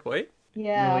point.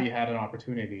 Yeah. Really, you had an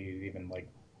opportunity to even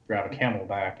grab a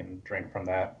Camelback and drink from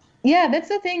that. Yeah, that's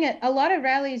the thing. At a lot of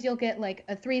rallies, you'll get like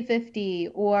a 350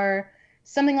 or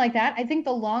something like that. I think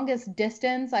the longest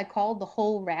distance I called the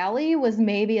whole rally was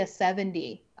maybe a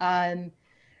 70.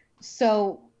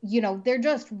 So there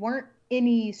just weren't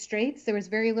any straights. There was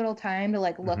very little time to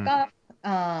look up.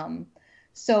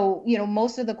 So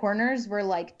most of the corners were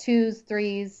like 2s,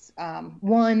 3s,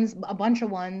 1s, a bunch of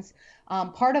 1s.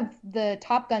 Part of the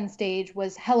Top Gun stage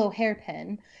was Hello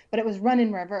Hairpin, but it was run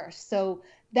in reverse. So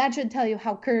that should tell you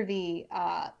how curvy,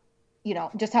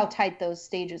 just how tight those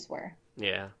stages were.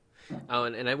 Yeah. Oh,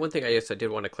 and one thing I guess I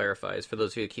did want to clarify is, for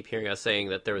those of you who keep hearing us saying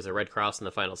that there was a Red Cross in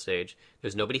the final stage,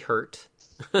 there's nobody hurt.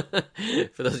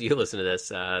 For those of you who listen to this,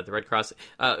 the Red Cross,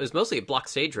 it was mostly a blocked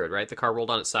stage road, right? The car rolled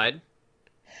on its side?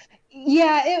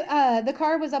 Yeah, the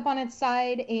car was up on its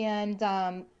side, and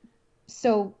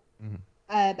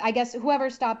I guess whoever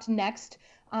stopped next,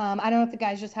 I don't know if the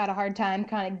guys just had a hard time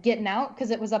kind of getting out because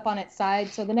it was up on its side.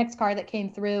 So the next car that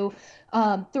came through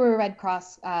threw a Red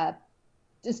Cross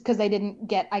just because they didn't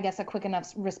get, I guess, a quick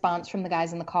enough response from the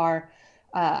guys in the car.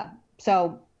 I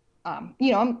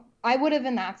would have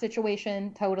in that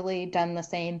situation totally done the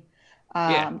same.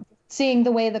 Seeing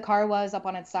the way the car was up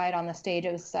on its side on the stage,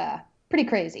 it was pretty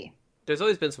crazy. There's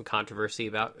always been some controversy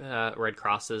about Red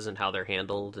Crosses and how they're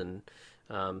handled, and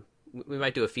we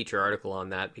might do a feature article on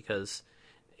that because,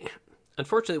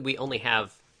 unfortunately, we only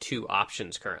have 2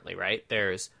 options currently, right?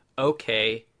 There's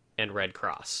OK and Red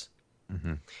Cross.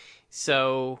 Mm-hmm.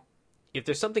 So if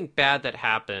there's something bad that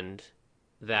happened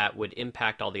that would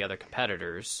impact all the other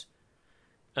competitors,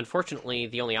 unfortunately,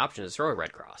 the only option is throw a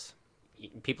Red Cross.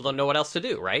 People don't know what else to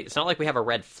do, right? It's not like we have a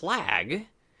red flag,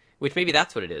 which maybe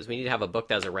that's what it is. We need to have a book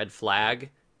that has a red flag,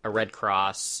 a Red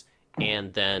Cross,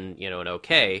 and then, an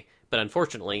OK. But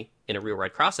unfortunately, in a real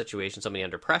red cross situation, somebody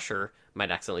under pressure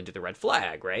might accidentally do the red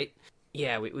flag, right?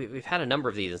 Yeah, we've had a number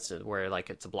of these instances where like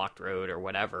it's a blocked road or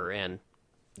whatever, and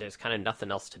there's kind of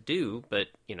nothing else to do, but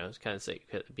it's kind of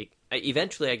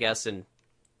eventually, I guess, in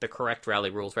the correct rally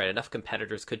rules, right, enough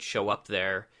competitors could show up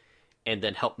there and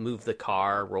then help move the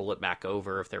car, roll it back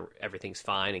over if everything's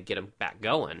fine, and get them back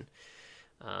going.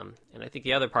 And I think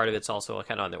the other part of it's also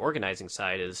kind of on the organizing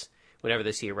side is whenever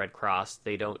they see a red cross,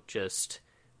 they don't just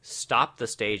stop the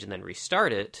stage and then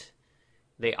restart it.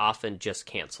 They often just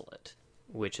cancel it,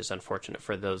 which is unfortunate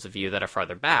for those of you that are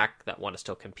farther back that want to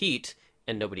still compete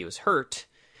and nobody was hurt.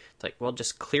 It's like, well,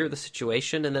 just clear the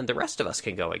situation and then the rest of us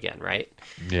can go again, right?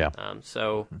 Yeah.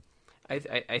 So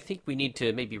I think we need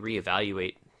to maybe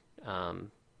reevaluate,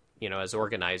 as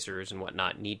organizers and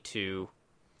whatnot, need to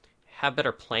have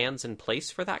better plans in place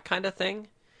for that kind of thing.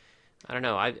 I don't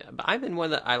know. I'm in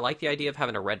one that I like the idea of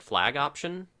having a red flag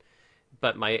option,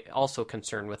 but my also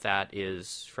concern with that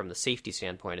is from the safety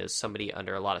standpoint is somebody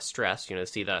under a lot of stress,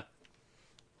 see the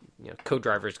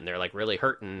co-drivers and they're like really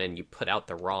hurting and you put out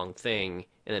the wrong thing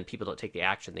and then people don't take the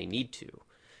action they need to.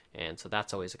 And so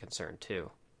that's always a concern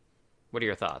too. What are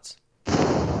your thoughts?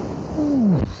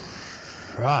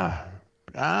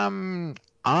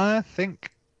 I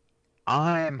think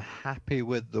I'm happy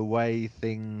with the way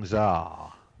things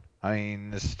are. I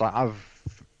mean, it's like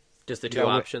just the two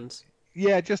options.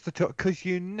 Yeah, just the two, because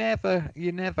you never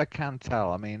can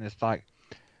tell. I mean, it's like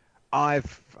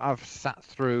I've sat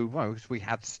through. Well, we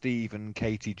had Steve and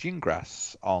Katie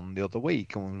Gingras on the other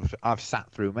week, and I've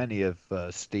sat through many of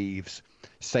Steve's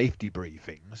safety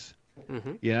briefings.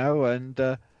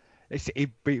 And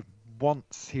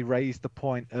once he raised the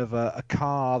point of a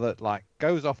car that like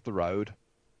goes off the road,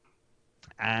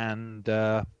 and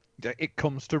it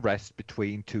comes to rest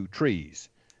between two trees,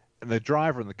 and the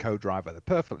driver and the co-driver, they're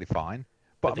perfectly fine,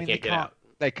 but I mean they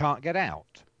can't get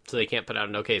out. So they can't put out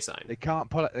an OK sign. They can't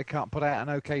put out an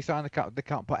OK sign. They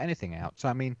can't put anything out. So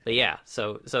I mean, but yeah.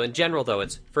 So in general though,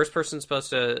 it's first person supposed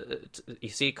to. You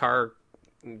see a car,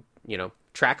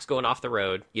 tracks going off the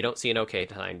road. You don't see an OK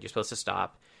sign. You're supposed to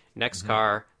stop. Next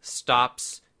car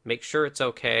stops. Make sure it's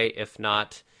OK. If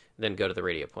not, then go to the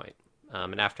radio point.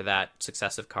 And after that,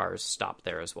 successive cars stop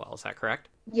there as well. Is that correct?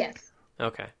 Yes.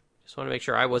 Okay. Just want to make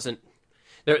sure I wasn't.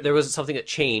 There was something that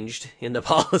changed in the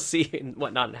policy and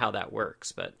whatnot and how that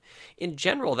works. But in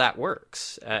general, that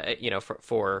works,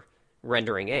 for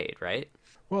rendering aid, right?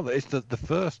 Well, it's the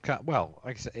first car. Well,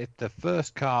 like I said, if the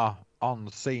first car on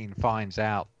the scene finds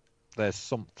out there's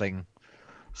something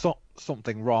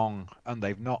wrong and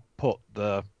they've not put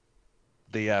the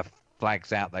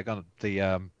flags out, they're going to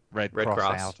the Red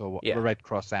Cross out or the Red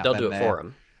Cross out. They'll do it for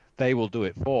them. They will do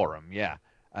it for them, yeah.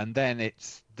 And then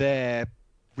it's their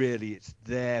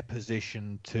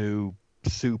position to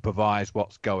supervise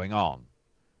what's going on.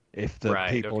 If the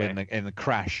people in the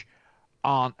crash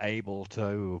aren't able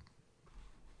to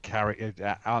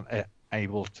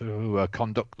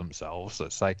conduct themselves,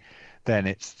 let's say, then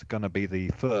it's going to be the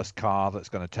first car that's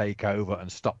going to take over and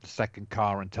stop the second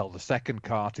car and tell the second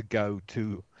car to go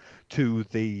to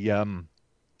the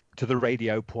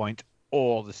radio point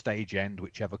or the stage end,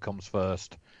 whichever comes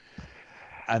first,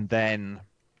 and then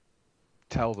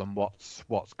tell them what's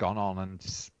gone on.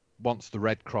 And once the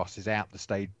Red Cross is out, the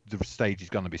stage is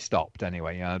going to be stopped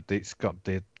anyway. It's got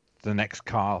the next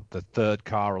car, the third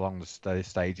car along the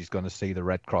stage is going to see the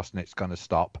Red Cross and it's going to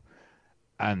stop,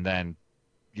 and then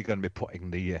you're going to be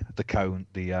putting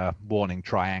the warning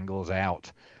triangles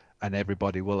out, and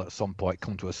everybody will at some point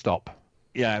come to a stop.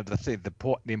 Yeah,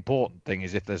 the important thing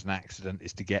is if there's an accident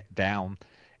is to get down.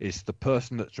 Is the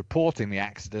person that's reporting the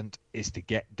accident is to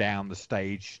get down the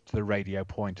stage to the radio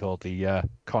point or the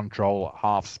control at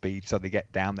half speed, so they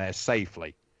get down there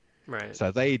safely. Right.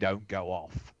 So they don't go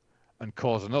off and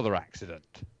cause another accident.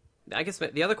 I guess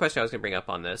the other question I was going to bring up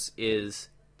on this is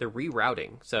the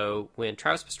rerouting. So when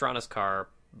Travis Pastrana's car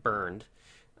burned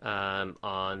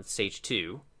on stage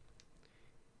 2,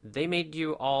 they made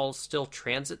you all still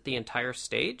transit the entire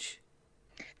stage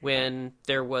when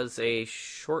there was a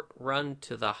short run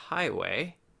to the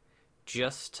highway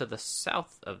just to the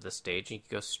south of the stage and you could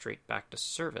go straight back to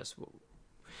service.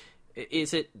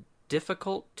 Is it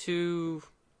difficult to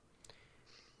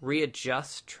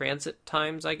readjust transit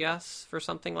times, I guess, for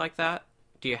something like that?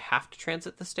 Do you have to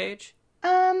transit the stage?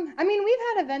 I mean, we've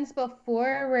had events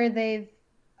before where they've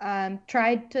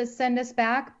tried to send us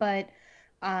back, but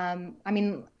I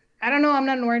mean, I don't know. I'm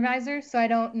not an organizer, so I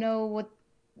don't know what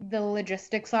the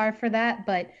logistics are for that.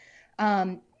 But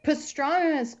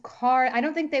Pastrana's car, I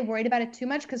don't think they worried about it too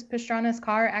much because Pastrana's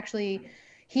car actually,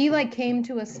 he came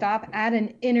to a stop at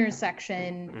an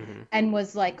intersection and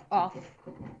was off,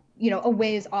 a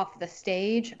ways off the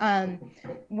stage.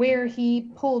 Where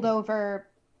he pulled over,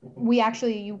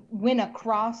 you went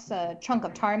across a chunk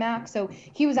of tarmac, so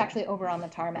he was actually over on the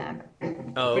tarmac.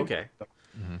 Oh, okay.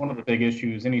 One of the big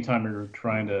issues, anytime you're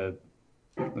trying to,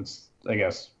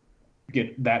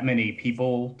 get that many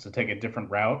people to take a different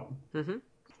route,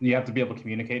 you have to be able to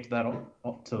communicate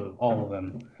to all of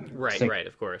them. Right,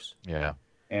 of course. Yeah.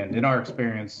 And in our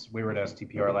experience, we were at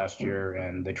STPR last year,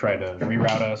 and they tried to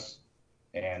reroute us,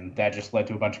 and that just led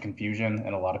to a bunch of confusion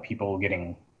and a lot of people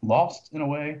getting lost in a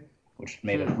way, which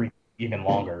made it even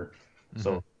longer.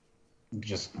 So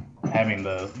just having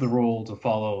the rule to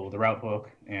follow the route book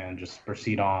and just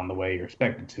proceed on the way you're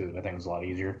expected to, I think is a lot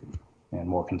easier and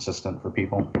more consistent for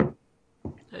people.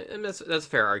 And that's a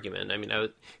fair argument. I mean,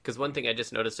 because one thing I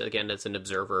just noticed, again, as an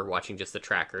observer watching just the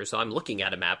tracker, so I'm looking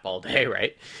at a map all day,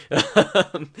 right?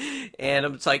 And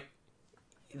it's like,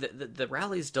 the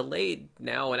rally's delayed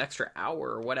now an extra hour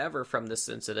or whatever from this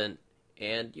incident,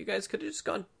 and you guys could have just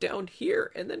gone down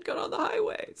here and then gone on the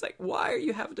highway. It's like, why are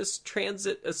you having to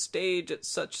transit a stage at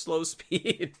such slow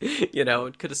speed?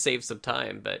 It could have saved some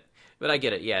time, but I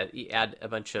get it. Yeah, you add a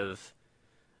bunch of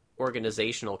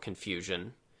organizational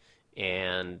confusion.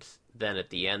 And then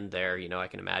at the end there, I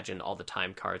can imagine all the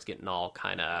time cards getting all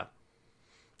kind of...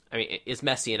 I mean, it's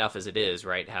messy enough as it is,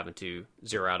 right? Having to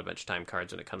zero out a bunch of time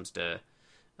cards when it comes to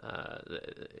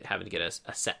having to get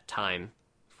a set time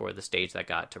for the stage that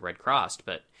got to Red Crossed.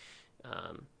 But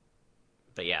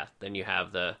yeah, then you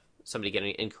have somebody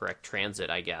getting incorrect transit,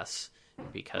 I guess,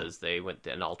 because they went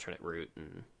an alternate route,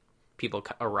 and people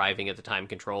arriving at the time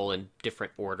control in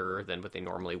different order than what they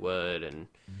normally would, and...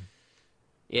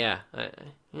 Yeah,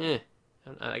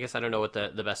 I guess I don't know what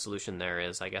the best solution there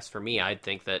is. I guess for me, I'd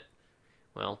think that,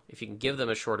 well, if you can give them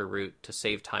a shorter route to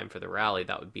save time for the rally,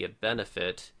 that would be a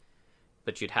benefit,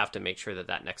 but you'd have to make sure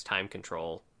that next time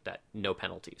control, that no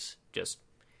penalties. Just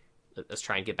let's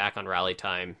try and get back on rally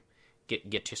time,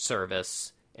 get to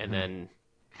service, and then,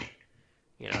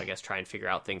 I guess try and figure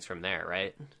out things from there,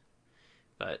 right?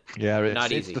 But yeah,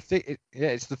 not easy.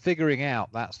 It's the figuring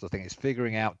out. That's the thing. It's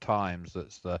figuring out times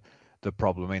that's the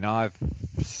problem. I mean, I've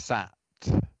sat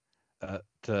at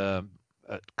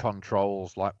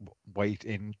controls, like wait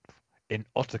in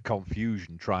utter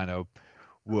confusion, trying to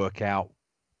work out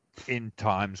in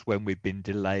times when we've been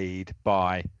delayed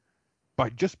by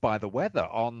the weather.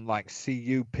 On like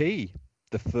CUP,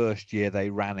 the first year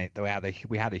they ran it,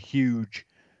 we had a huge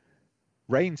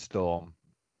rainstorm.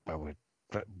 Well,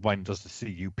 when does the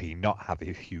CUP not have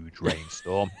a huge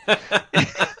rainstorm?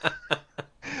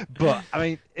 But I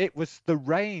mean, the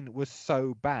rain was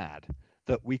so bad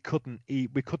that we couldn't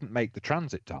make the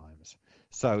transit times.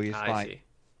 So it's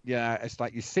it's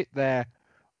like you sit there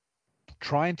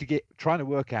trying to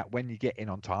work out when you get in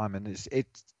on time, and it's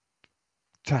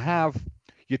to have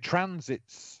your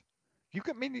transits.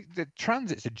 The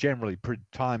transits are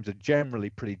times are generally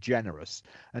pretty generous,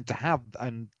 and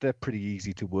they're pretty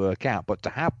easy to work out. But to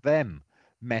have them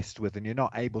messed with, and you're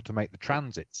not able to make the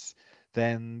transits,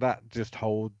 then that just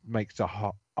makes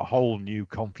a whole new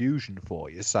confusion for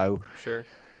you. So sure,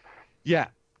 yeah,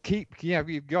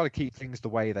 you've got to keep things the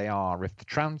way they are. If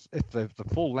the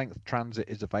full length transit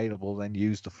is available, then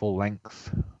use the full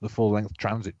length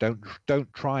transit.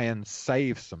 Don't try and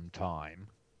save some time.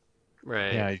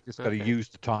 Right. Yeah, you just got to use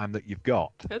the time that you've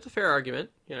got. That's a fair argument.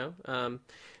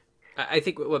 I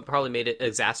think what probably made it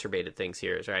exacerbated things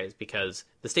here is because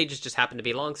the stages just happen to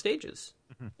be long stages.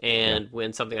 And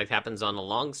when something like happens on a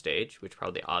long stage, which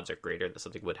probably the odds are greater that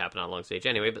something would happen on a long stage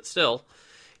anyway, but still,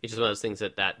 it's just one of those things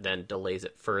that then delays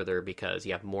it further because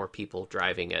you have more people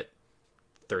driving at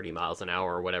 30 miles an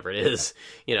hour or whatever it is,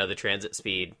 the transit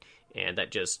speed, and that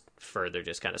just further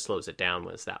just kind of slows it down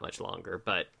when it's that much longer.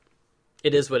 But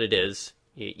it is what it is.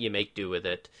 You make do with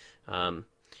it.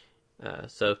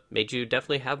 So made you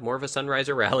definitely have more of a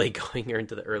Sunriser rally going here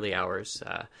into the early hours.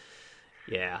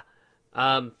 Yeah.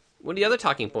 One of the other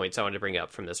talking points I wanted to bring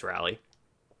up from this rally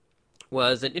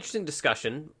was an interesting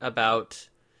discussion about,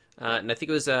 and I think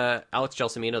it was Alex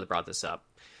Gelsomino that brought this up,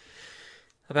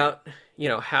 about,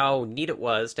 how neat it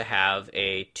was to have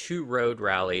a 2-road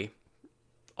rally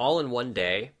all in one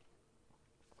day,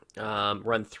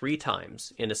 run 3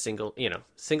 times in a single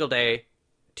day,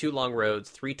 2 long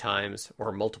roads 3 times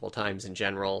or multiple times in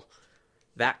general.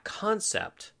 That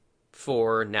concept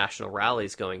for national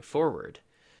rallies going forward.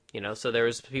 So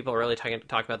there's people really talking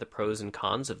about the pros and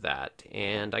cons of that.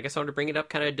 And I guess I want to bring it up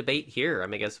kind of debate here. I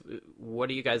mean, I guess, what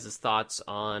are you guys' thoughts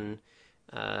on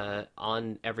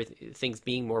everything, things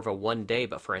being more of a one day,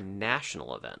 but for a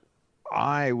national event?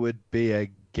 I would be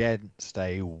against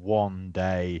a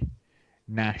one-day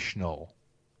national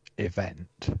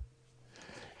event.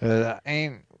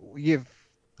 And you've.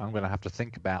 I'm going to have to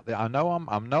think about that. I know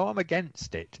I'm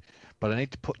against it, but I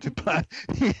need to put to plan.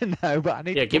 But I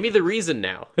need. Yeah, give me the reason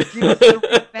now. Give me the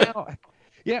reason now.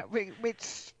 Yeah,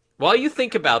 it's. While you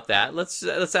think about that, let's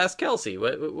ask Kelsey.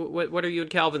 What are you and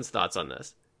Calvin's thoughts on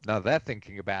this? No, they're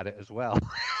thinking about it as well.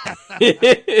 There's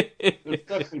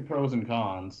definitely pros and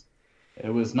cons. It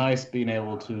was nice being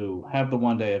able to have the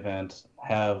one-day event,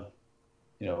 have,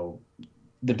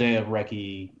 the day of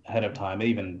recce ahead of time. They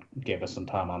even gave us some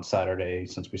time on Saturday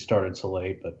since we started so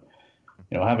late. But,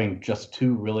 having just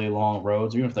two really long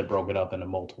roads, even if they broke it up into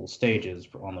multiple stages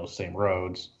on those same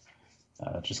roads,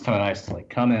 it's just kind of nice to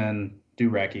come in,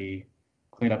 do recce,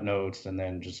 clean up notes, and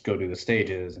then just go do the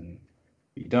stages and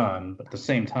be done. But at the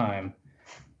same time,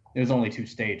 there's only two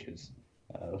stages.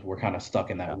 We're kind of stuck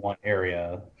in that one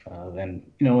area.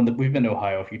 We've been to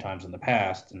Ohio a few times in the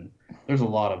past, and there's a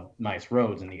lot of nice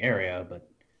roads in the area, but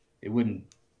it wouldn't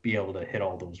be able to hit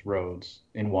all those roads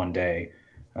in one day.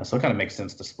 So it kind of makes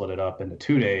sense to split it up into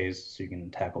 2 days so you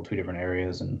can tackle two different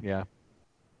areas and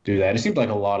do that. It seems like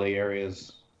a lot of the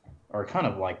areas are kind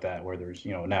of like that, where there's,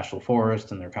 a national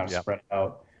forest and they're kind of spread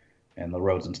out, and the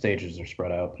roads and stages are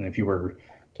spread out. And if you were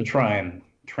to try and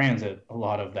transit a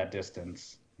lot of that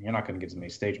distance, you're not going to get as many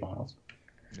stage miles.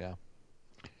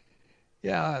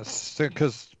 Yeah,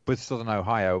 because with Southern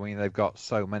Ohio, I mean, they've got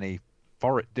so many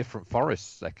different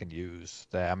forests they can use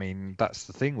there. I mean, that's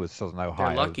the thing with Southern Ohio.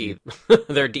 They're lucky.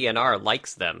 Their DNR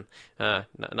likes them.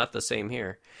 Not the same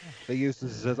here. They use the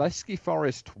Zaleski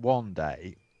Forest one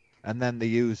day, and then they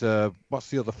use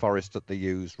what's the other forest that they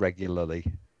use regularly?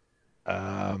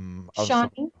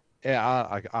 Shawnee.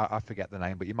 Yeah, I forget the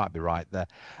name, but you might be right there.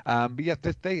 But yeah,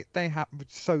 they have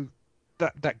so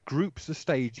that groups the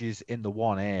stages in the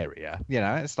one area.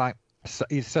 It's like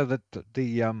so that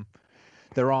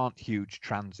there aren't huge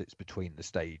transits between the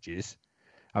stages.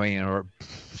 I mean,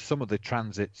 some of the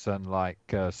transits in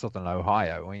Southern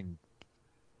Ohio, I mean,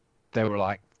 they were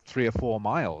like 3 or 4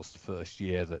 miles the first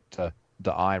year that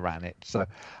I ran it. So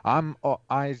on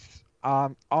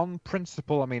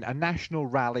principle, I mean, a national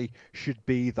rally should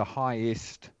be the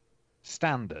highest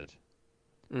standard.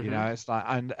 Mm-hmm. It's like,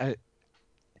 and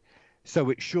so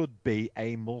it should be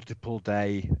a multiple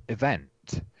day event.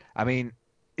 I mean,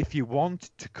 if you wanted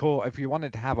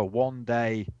to have a one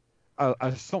day,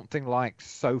 something like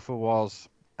SOFA was,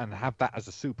 and have that as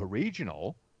a super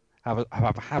regional, have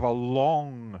a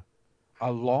long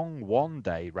 1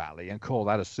 day rally and call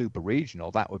that a super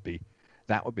regional, that would be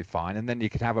fine. And then you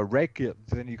could have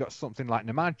then you got something like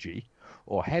Namaji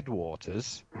or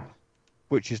Headwaters,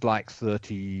 which is like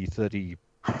 30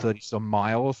 some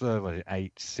miles,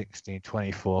 8, 16,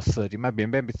 24, 30,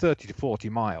 maybe 30 to 40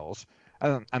 miles.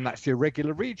 And that's your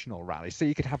regular regional rally. So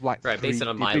you could have based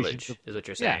on mileage is what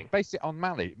you're saying. Yeah, based it on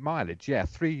mileage. Yeah,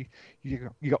 you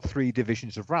got 3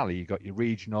 divisions of rally. You got your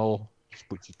regional,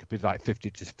 which could be like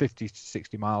 50 to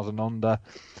 60 miles and under.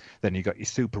 Then you got your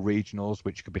super regionals,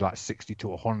 which could be like 60 to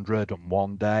 100 on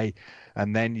one day.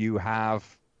 And then you have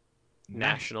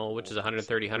national, which is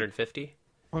 130, 150.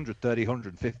 130,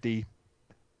 150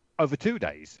 over 2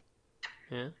 days.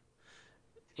 Yeah.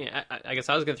 Yeah, I guess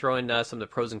I was going to throw in some of the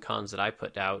pros and cons that I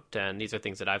put out, and these are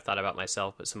things that I've thought about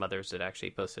myself, but some others that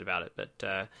actually posted about it.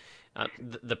 But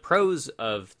the pros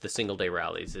of the single-day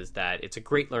rallies is that it's a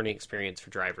great learning experience for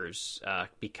drivers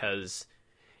because,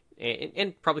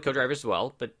 and probably co-drivers as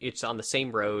well, but it's on the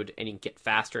same road, and you can get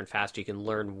faster and faster. You can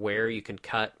learn where you can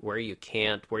cut, where you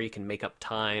can't, where you can make up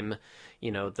time,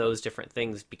 those different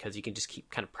things, because you can just keep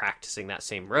kind of practicing that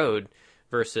same road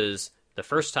versus the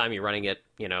first time you're running it,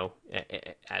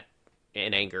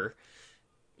 in anger,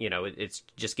 it's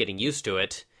just getting used to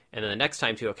it. And then the next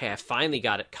time too, okay, I finally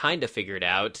got it kind of figured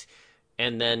out,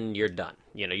 and then you're done.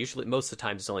 Usually most of the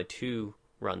time it's only 2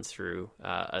 runs through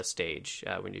a stage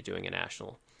when you're doing a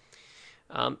national.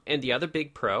 And the other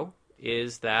big pro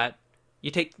is that you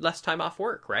take less time off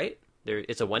work, right?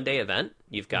 It's a 1-day event.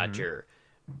 You've got your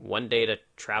 1 day to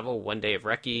travel, 1 day of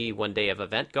recce, 1 day of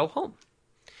event, go home.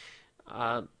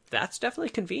 That's definitely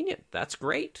convenient. That's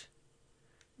great.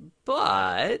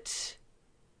 But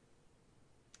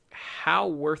how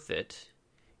worth it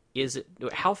is it?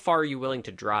 How far are you willing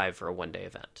to drive for a 1-day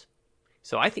event?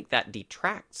 So I think that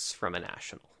detracts from a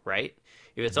national, right?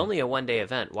 If it's only a 1-day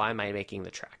event, why am I making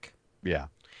the trek? Yeah.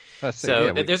 There's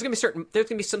going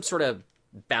to be some sort of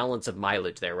balance of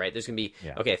mileage there, right? There's going to be,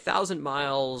 1,000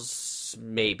 miles,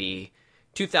 maybe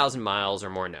 2,000 miles or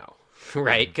more, no,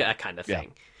 right? That kind of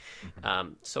thing.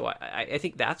 So I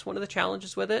think that's one of the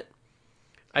challenges with it.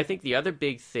 I think the other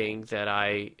big thing that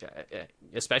I,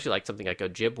 especially like something like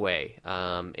Ojibwe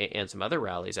and some other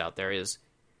rallies out there, is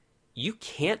you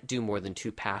can't do more than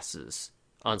 2 passes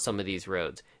on some of these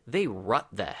roads. They rut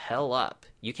the hell up.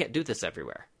 You can't do this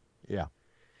everywhere. Yeah.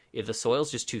 If the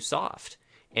soil's just too soft,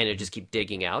 and it just keep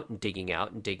digging out and digging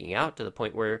out and digging out to the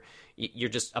point where you're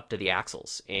just up to the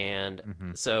axles.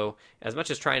 And so as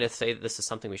much as trying to say that this is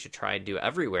something we should try and do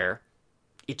everywhere,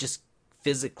 it just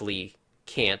physically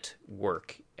can't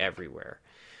work everywhere.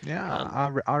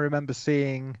 Yeah, I remember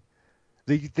seeing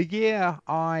the year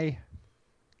I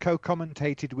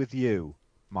co-commentated with you,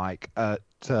 Mike, at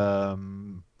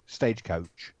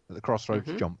Stagecoach at the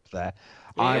Crossroads Jump there.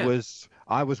 I was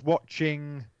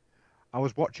watching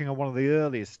on one of the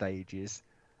earlier stages,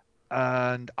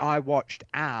 and I watched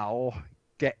Al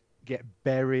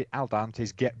buried. Al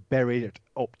Dantes get buried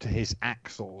up to his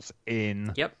axles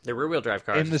in. Yep, the rear wheel drive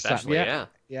cars, especially. Yeah.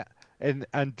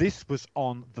 And this was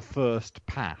on the first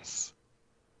pass.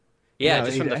 Yeah,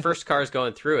 just from the first cars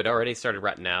going through, it already started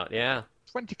rutting out. Yeah.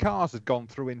 20 cars had gone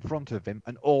through in front of him,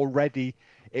 and already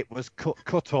it was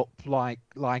cut up like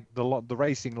the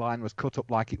racing line was cut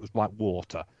up like it was like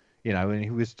water,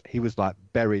 and he was like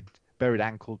buried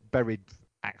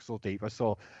axle deep. I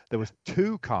saw there was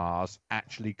 2 cars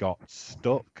actually got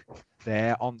stuck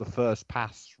there on the first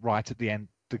pass right at the end.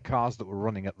 The cars that were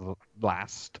running at the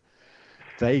last,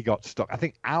 they got stuck. I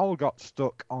think Al got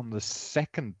stuck on the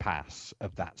second pass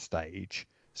of that stage.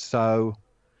 So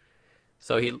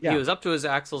he was up to his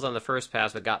axles on the first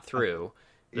pass, but got through.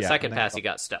 The second pass, he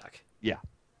got stuck. Yeah.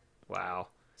 Wow.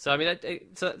 So I mean,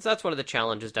 that's one of the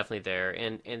challenges definitely there.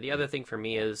 And the other thing for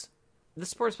me is, this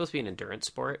sport is supposed to be an endurance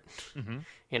sport.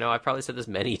 I've probably said this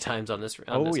many times on this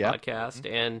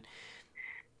podcast. And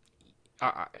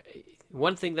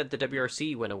one thing that the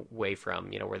WRC went away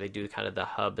from, where they do kind of the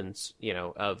hub and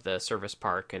of the service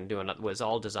park and doing was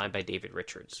all designed by David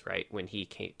Richards, right? When he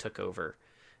took over.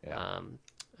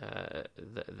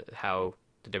 How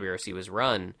the WRC was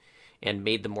run, and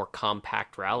made the more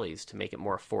compact rallies to make it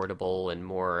more affordable and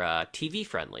more TV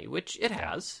friendly, which it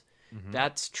has.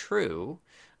 That's true.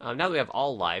 Now that we have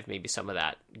all live, maybe some of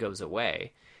that goes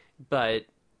away. But,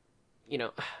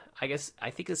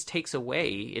 I think this takes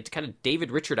away, it's kind of David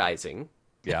Richardizing,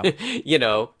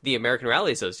 the American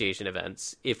Rally Association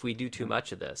events if we do too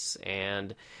much of this.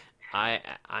 And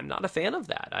I'm not a fan of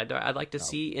that. I'd like to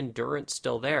see endurance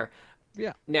still there.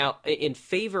 Yeah. Now, in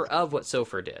favor of what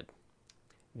SOFR did,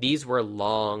 these were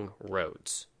long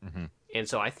roads. And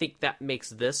so I think that makes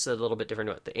this a little bit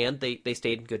different. And they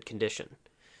stayed in good condition.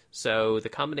 So the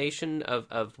combination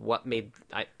of what made...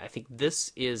 I think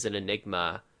this is an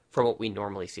enigma from what we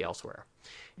normally see elsewhere.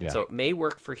 Yeah. So it may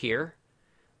work for here.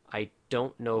 I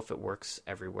don't know if it works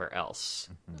everywhere else.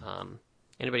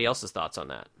 Anybody else's thoughts on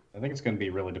that? I think it's going to be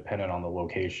really dependent on the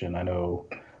location. I know...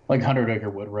 100-acre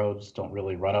wood roads don't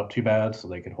really run up too bad, so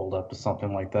they could hold up to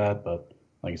something like that. But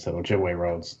like you said, Ojibwe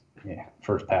roads,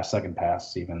 first pass, second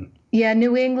pass, even. Yeah,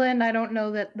 New England, I don't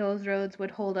know that those roads would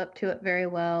hold up to it very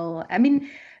well. I mean,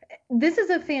 this is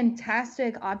a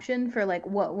fantastic option for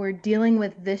what we're dealing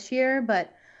with this year,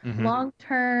 but long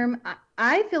term,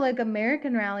 I feel like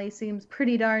American Rally seems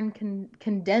pretty darn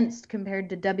condensed compared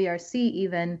to WRC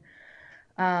even.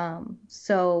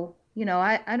 So.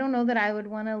 I don't know that I would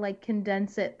want to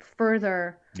condense it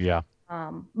further. Yeah.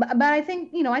 But I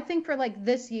think, for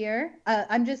this year,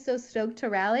 I'm just so stoked to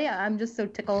rally. I'm just so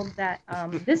tickled that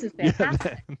this is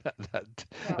fantastic.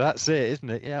 That's it, isn't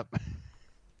it? Yep.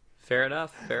 Fair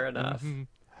enough.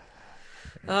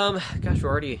 Gosh, we're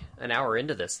already an hour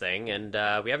into this thing, and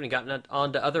we haven't gotten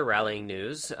on to other rallying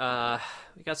news. We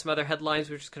got some other headlines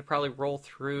we're just going to probably roll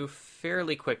through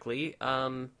fairly quickly.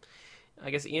 I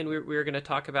guess, Ian, we were going to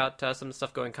talk about some of the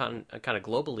stuff going kind of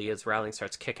globally as rallying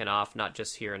starts kicking off, not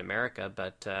just here in America,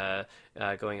 but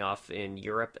going off in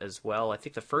Europe as well. I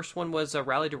think the first one was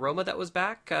Rally to Roma that was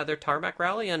back, their tarmac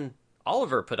rally, and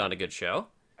Oliver put on a good show.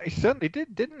 He certainly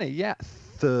did, didn't he? Yeah,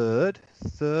 third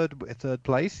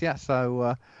place. Yeah,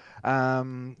 so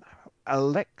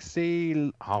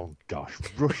Alexei,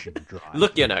 Russian driver.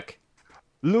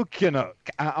 Lukyanuk.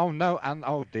 Oh no, and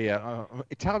oh dear,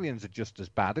 Italians are just as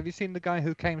bad. Have you seen the guy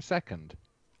who came second?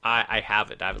 I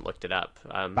haven't. I haven't looked it up.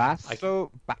 Basso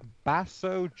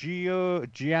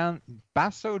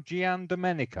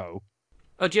Giandomenico.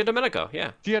 Oh, Giandomenico, yeah.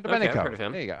 Giandomenico. Okay, I've heard of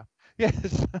him. There you go.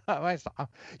 Yes,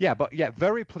 but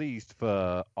very pleased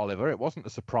for Oliver. It wasn't a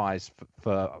surprise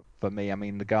for me. I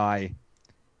mean, the guy,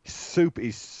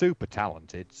 he's super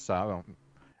talented. So.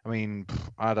 I mean,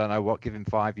 I don't know what. Give him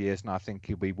 5 years, and I think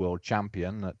he'll be world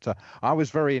champion. I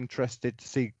was very interested to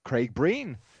see Craig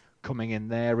Breen coming in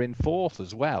there in fourth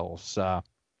as well, so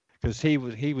because he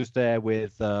was there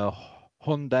with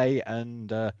Hyundai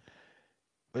and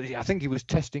But I think he was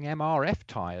testing MRF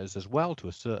tyres as well to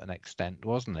a certain extent,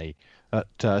 wasn't he?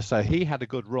 So he had a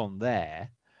good run there.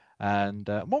 And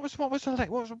what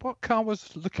car was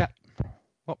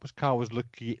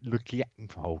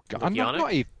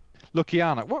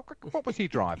Luciano. What was he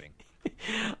driving?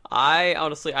 I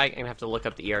honestly, I'm gonna have to look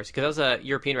up the ERC because that was a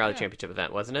European Rally Championship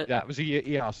event, wasn't it? Yeah, it was a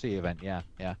ERC event. Yeah.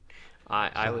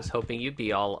 I was hoping you'd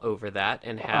be all over that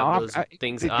and have those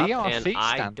things up, and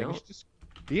I don't.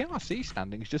 The ERC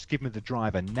standings just give me the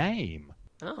driver name.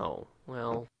 Oh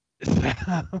well.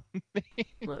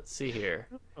 Let's see here.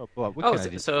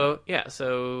 So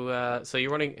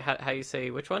you're wondering how you say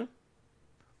which one?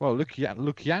 Well,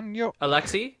 Lukiano.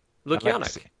 Alexei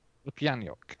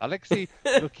Lukianuk. Alexei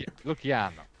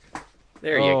Lukiano.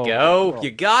 There you go.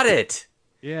 You got it.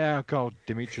 Yeah, God,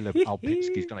 Dmitry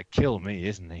Alpinski's going to kill me,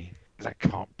 isn't he? Because I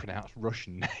can't pronounce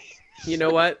Russian names. You know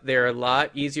what? They're a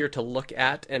lot easier to look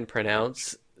at and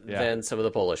pronounce than some of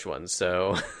the Polish ones.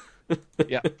 So.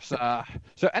 Yeah. So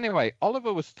anyway,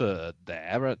 Oliver was third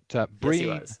there at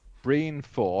Breen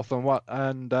fourth,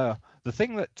 and the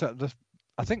thing that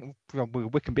I think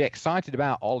we can be excited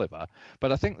about Oliver,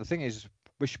 but I think the thing is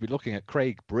we should be looking at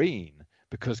Craig Breen,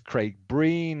 because Craig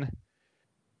Breen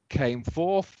came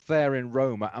fourth there in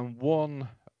Roma and won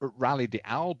Rally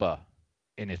d'Alba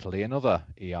in Italy, another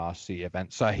ERC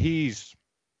event. So he's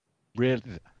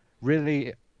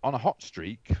really on a hot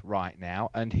streak right now,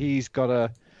 and he's got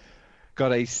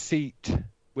a seat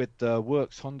with the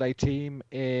Works Hyundai team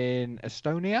in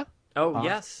Estonia. Oh,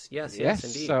 yes,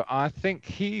 indeed. So I think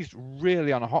he's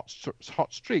really on a hot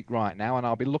streak right now, and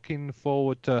I'll be looking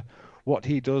forward to what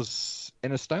he does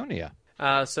in Estonia.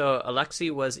 So Alexei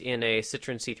was in a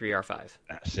Citroen C3R5.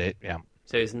 That's it, yeah.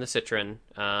 So he's in the Citroen.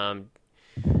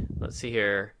 Let's see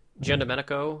here.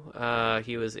 Giandomenico,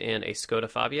 he was in a Skoda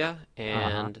Fabia,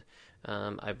 and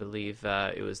I believe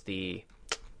it was the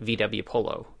VW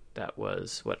Polo. That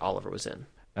was what Oliver was in.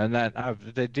 And then,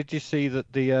 did you see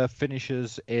that the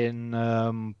finishers in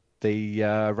the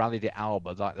Rally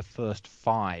d'Alba, like the first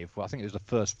five? Well, I think it was the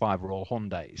first five were all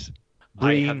Hyundais.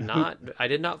 I have not. I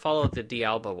did not follow the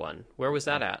d'Alba one. Where was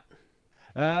that at?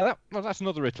 That's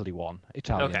another Italian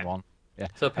one. Yeah.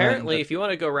 So apparently, if you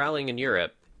want to go rallying in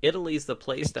Europe, Italy's the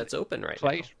place that's open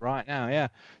right now. Yeah.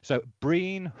 So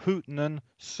Breen, Houtanen,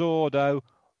 Sordo,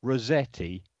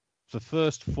 Rossetti. The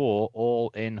first four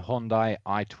all in Hyundai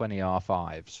i20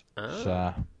 R5s. Oh.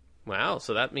 So, wow.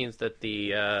 So that means that the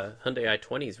Hyundai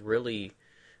i20s really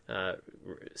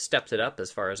stepped it up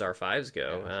as far as R5s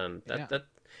go.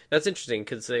 That's interesting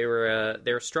because they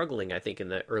were struggling, I think, in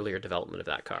the earlier development of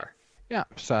that car. Yeah.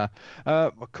 So,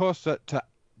 of course, at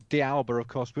d'Alba, of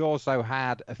course, we also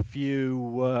had a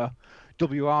few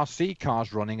WRC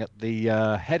cars running at the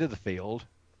head of the field.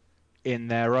 In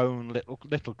their own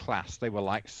little class. They were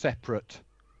like separate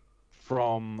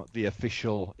from the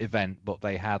official event, but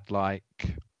they had like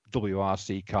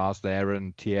WRC cars there,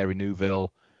 and Thierry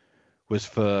Neuville was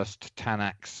first,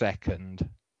 Tanak second,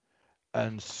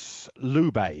 and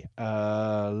Lube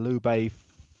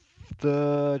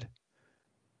third,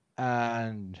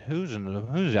 and who's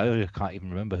I can't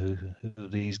even remember who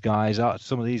these guys are.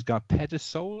 Some of these guys,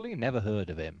 Pedisoli, never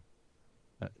heard of him.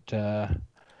 But,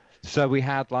 so we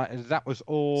had that was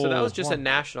all. So that was just a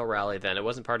national rally then. It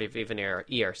wasn't part of even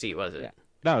ERC, was it? Yeah.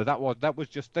 No, that was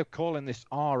just they're calling this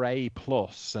RA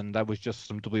Plus, and that was just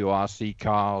some WRC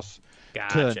cars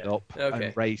turned up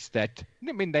and raced it.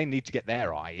 I mean, they need to get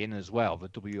their eye in as well. The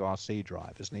WRC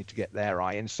drivers need to get their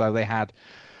eye in. So they had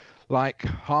like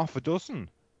half a dozen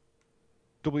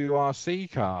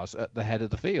WRC cars at the head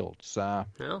of the field. So,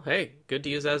 well, hey, good to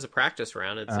use that as a practice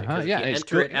round. If you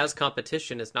enter it as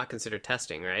competition, it's not considered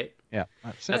testing, right? Yeah,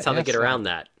 that's how they get around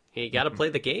that. You got to play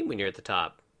the game when you're at the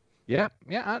top. Yeah.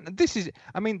 This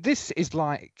is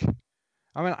like,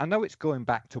 I know it's going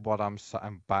back to what I'm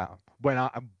saying about when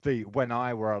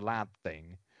I were a lad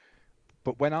thing,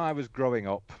 but when I was growing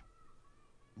up,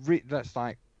 that's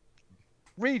like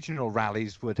regional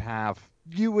rallies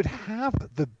you would have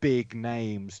the big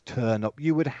names turn up.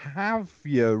 You would have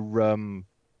your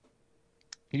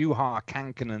Juha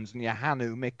Kankanens and your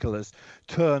Hannu Mikkolas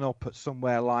turn up at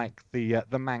somewhere like the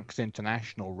Manx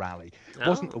International Rally. It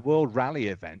wasn't a World Rally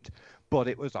event, but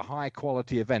it was a high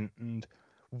quality event, and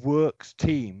Works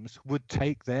teams would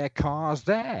take their cars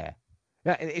there.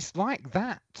 Yeah, it's like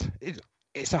that.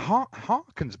 It's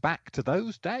harkens back to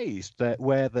those days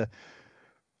where the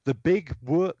big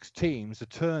Works teams are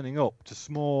turning up to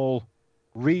small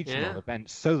regional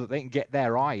events so that they can get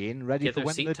their eye in, ready for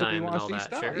when the WRC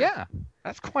starts. Sure. Yeah,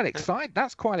 that's quite exciting.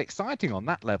 That's quite exciting on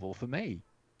that level for me.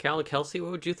 Cal and Kelsey,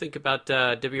 what would you think about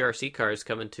WRC cars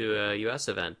coming to a US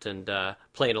event and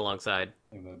playing alongside?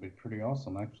 think that'd be pretty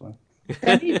awesome, actually.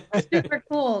 That'd be super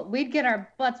cool. We'd get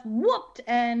our butts whooped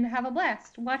and have a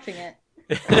blast watching it.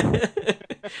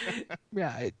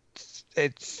 Yeah,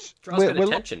 it's draws good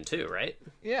attention too, right?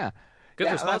 Yeah. Good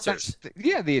for sponsors.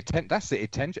 That's the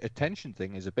attention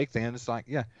thing is a big thing, and it's like,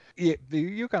 you're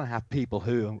going to have people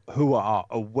who are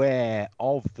aware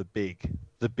of the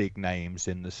big names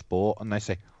in the sport, and they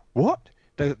say, "What?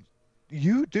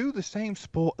 You do the same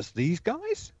sport as these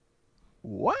guys?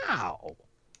 Wow!"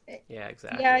 Yeah,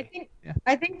 exactly. Yeah,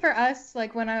 I think for us,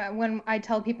 like when I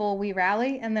tell people we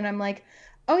rally, and then I'm like,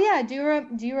 oh yeah, do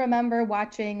you remember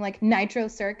watching like Nitro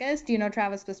Circus? Do you know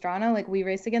Travis Pastrana? Like we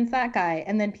race against that guy,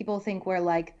 and then people think we're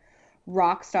like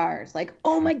rock stars. Like,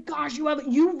 oh my gosh,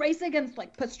 you race against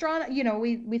like Pastrana. You know,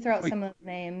 we throw out some of the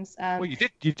names. Well, you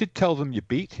did tell them you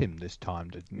beat him this time,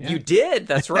 didn't you? You did.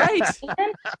 That's right.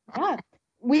 Yeah.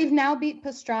 We've now beat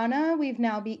Pastrana. We've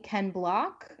now beat Ken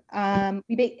Block.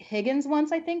 We beat Higgins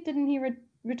once, I think. Didn't he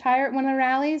retire at one of the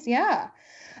rallies? Yeah.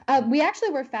 We actually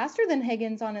were faster than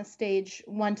Higgins on a stage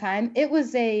one time. It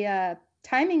was a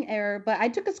timing error, but I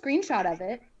took a screenshot of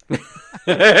it.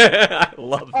 I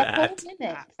love that. A whole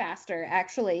minute faster,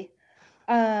 actually.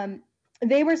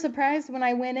 They were surprised when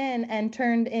I went in and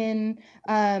turned in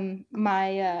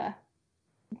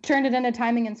turned it into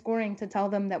timing and scoring to tell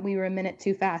them that we were a minute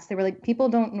too fast. They were like, people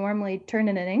don't normally turn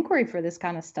in an inquiry for this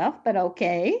kind of stuff, but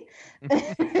okay.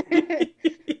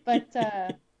 But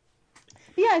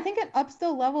yeah, I think it ups the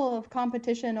level of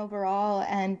competition overall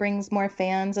and brings more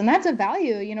fans, and that's a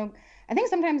value. You know, I think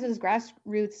sometimes as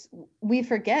grassroots, we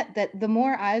forget that the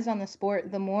more eyes on the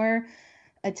sport, the more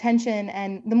attention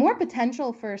and the more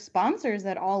potential for sponsors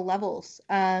at all levels.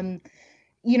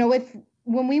 You know,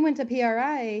 when we went to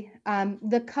PRI,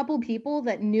 the couple people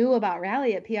that knew about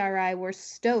Rally at PRI were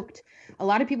stoked. A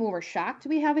lot of people were shocked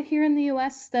we have it here in the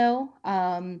U.S. still.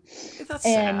 That's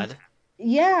sad.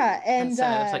 Yeah, and it's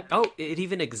like, oh, it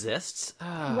even exists.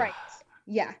 Right.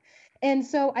 Yeah. And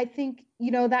so I think, you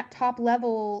know, that top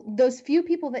level, those few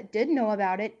people that did know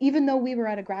about it, even though we were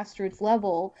at a grassroots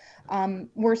level,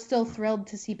 we're still thrilled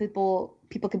to see people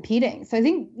competing. So I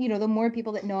think, you know, the more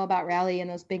people that know about Rally and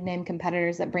those big name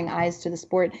competitors that bring eyes to the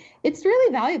sport, it's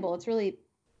really valuable. It's really,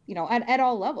 you know, at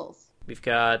all levels. We've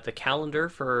got the calendar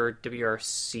for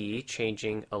WRC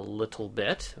changing a little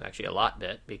bit, actually a lot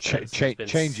bit, because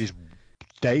changes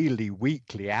daily,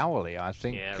 weekly, hourly. I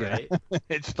think. Yeah, right.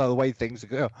 It's the way things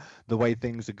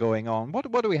are going on.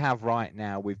 What do we have right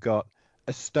now? We've got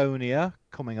Estonia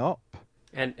coming up.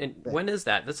 And when is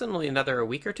that? That's only another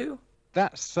week or two.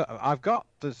 That's I've got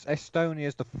this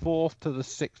Estonia's the 4th to the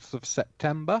 6th of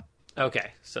September.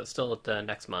 Okay, so it's still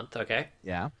next month. Okay.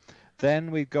 Yeah. Then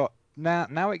we've got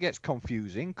now it gets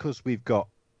confusing because we've got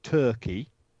Turkey,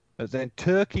 but then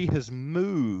Turkey has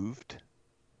moved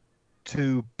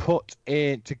to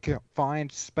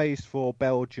find space for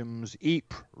Belgium's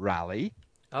Ypres rally.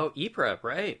 Oh, Ypres,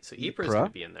 right. So Ypres is going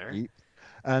to be in there.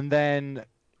 And then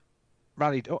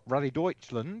Rally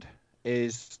Deutschland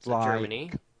is like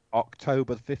Germany.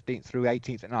 October 15th through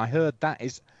 18th. And I heard that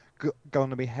is going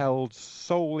to be held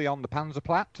solely on the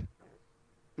Panzerplatte.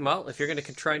 Well, if you're going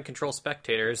to try and control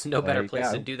spectators, no better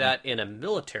place to do that in a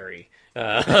military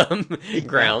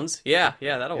grounds. Yeah,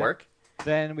 that'll work.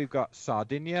 Then we've got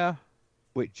Sardinia,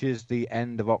 which is the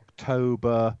end of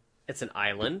October. It's an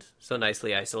island, so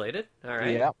nicely isolated. All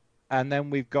right. Yeah. And then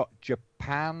we've got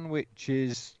Japan, which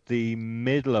is the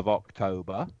middle of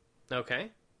October.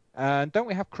 Okay. And don't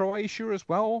we have Croatia as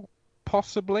well,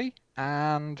 possibly?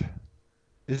 And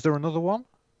is there another one?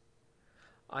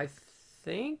 I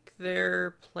think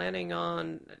they're planning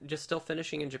on just still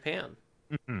finishing in Japan.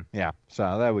 Mm-hmm. Yeah.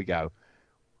 So there we go.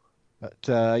 But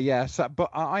but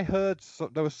I heard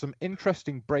there was some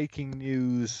interesting breaking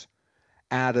news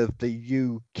out of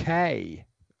the UK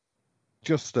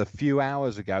just a few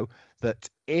hours ago that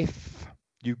if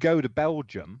you go to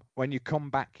Belgium, when you come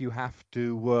back, you have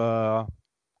to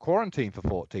quarantine for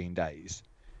 14 days.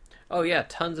 Oh yeah,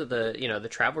 tons of the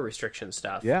travel restriction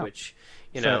stuff. Yeah. Which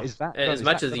as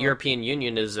much as the European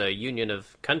Union is a union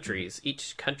of countries,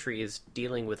 each country is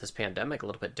dealing with this pandemic a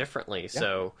little bit differently. Yeah.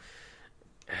 So.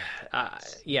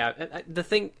 The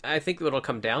thing I think what it'll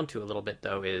come down to a little bit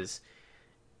though is,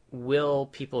 will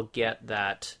people get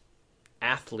that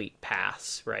athlete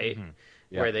pass, right? Mm-hmm.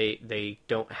 Yeah. Where they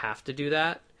don't have to do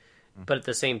that, but at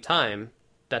the same time,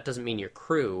 that doesn't mean your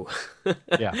crew,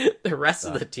 the rest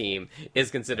of the team is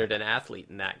considered an athlete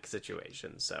in that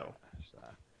situation. So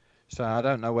I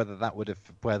don't know whether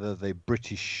whether the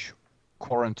British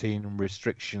quarantine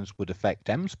restrictions would affect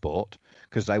M Sport,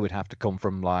 because they would have to come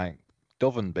from like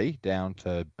Dovenby down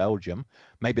to Belgium.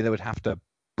 Maybe they would have to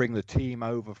bring the team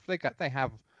over. They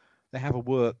have they have a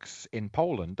works in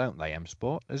Poland, don't they? M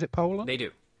Sport, is it Poland? They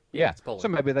do. Yeah. It's Poland. So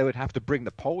maybe they would have to bring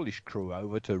the Polish crew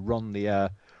over to run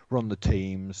the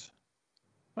teams.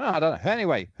 Well, I don't know.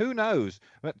 Anyway, who knows?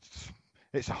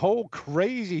 It's a whole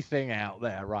crazy thing out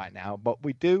there right now. But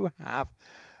we do have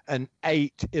an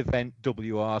 9-event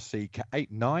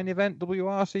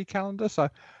WRC calendar. So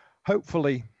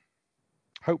hopefully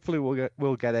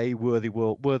we'll get a worthy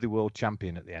world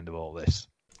champion at the end of all this.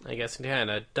 I guess to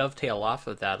kind of dovetail off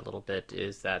of that a little bit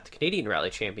is that the Canadian Rally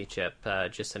Championship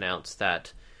just announced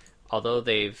that although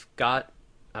they've got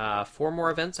 4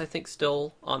 more events, I think,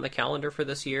 still on the calendar for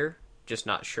this year, just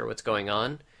not sure what's going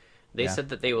on. They said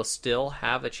that they will still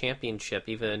have a championship,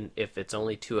 even if it's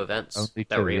only 2 events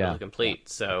that we're able to complete.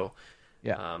 So,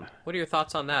 what are your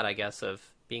thoughts on that, I guess, of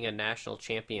being a national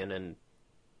champion and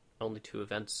only 2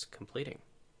 events completing?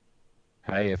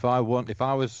 Hey, if I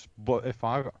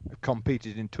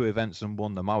competed in 2 events and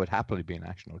won them, I would happily be a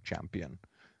national champion.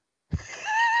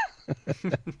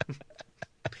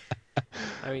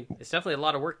 I mean, it's definitely a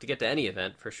lot of work to get to any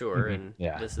event for sure, and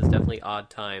this is definitely odd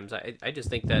times. I just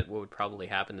think that what would probably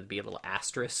happen would be a little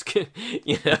asterisk,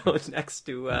 next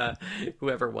to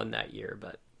whoever won that year.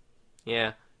 But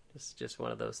yeah, it's just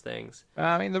one of those things.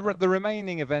 I mean, the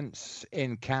remaining events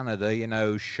in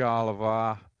Canada,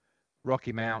 Charlevoix,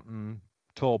 Rocky Mountain,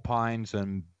 Tall Pines,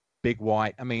 and Big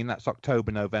White. I mean, that's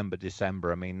October, November,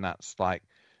 December. I mean, that's like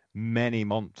many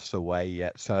months away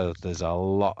yet, so there's a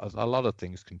lot of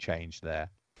things can change there.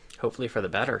 Hopefully for the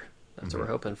better. That's what we're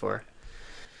hoping for.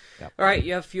 Yep. All right,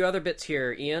 you have a few other bits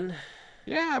here, Ian.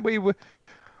 Yeah,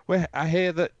 I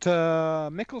hear that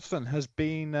Mickelson has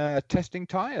been testing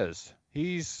tires.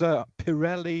 He's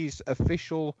Pirelli's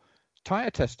official tire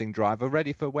testing driver,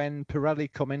 ready for when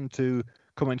Pirelli come into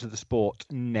the sport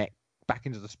back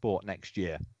into the sport next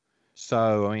year.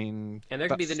 So I mean, and they're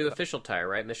gonna be the new official tire,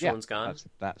 right? Michelin's gone.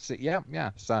 That's it.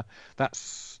 Yeah. So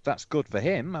that's good for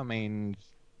him. I mean,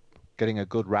 getting a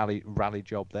good rally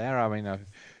job there. I mean,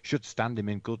 should stand him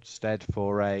in good stead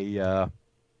for a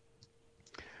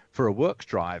works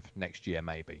drive next year,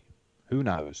 maybe. Who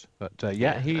knows? But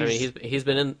he's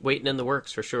been waiting in the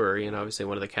works for sure. Obviously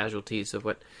one of the casualties of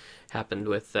what happened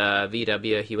with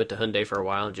VW. He went to Hyundai for a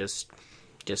while and just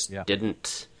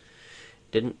didn't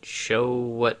show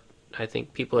what I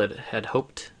think people had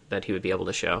hoped that he would be able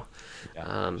to show.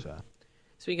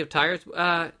 Speaking of tires,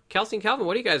 Kelsey and Calvin,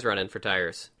 what are you guys running for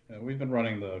tires? We've been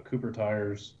running the Cooper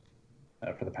tires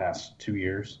for the past 2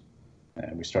 years,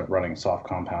 and we started running soft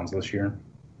compounds this year.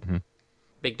 Mm-hmm.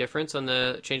 Big difference on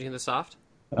the changing the soft?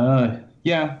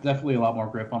 Yeah, definitely a lot more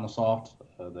grip on the soft.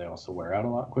 They also wear out a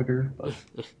lot quicker, but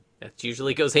that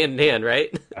usually goes hand in hand,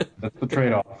 right? That's the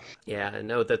trade-off. Yeah, I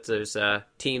know that there's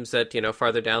teams that,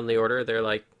 farther down the order, they're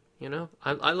like,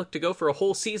 I look to go for a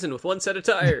whole season with one set of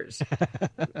tires.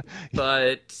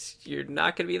 But you're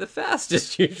not going to be the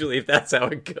fastest usually if that's how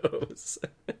it goes.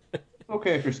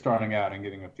 Okay, if you're starting out and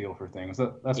getting a feel for things.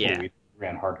 That's what we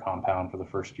ran hard compound for the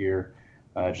first year,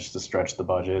 just to stretch the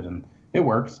budget, and it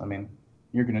works. I mean,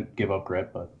 you're going to give up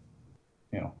grip, but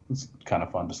it's kind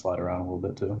of fun to slide around a little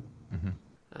bit too. Mm-hmm.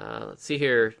 Let's see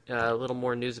here. A little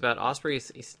more news about Osprey.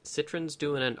 Citroen's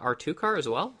doing an R2 car as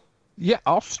well? Yeah,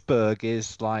 Osberg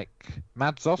is like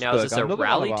Mads Osberg. Now, is this a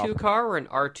Rally 2 car or an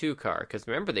R2 car? Because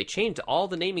remember, they changed all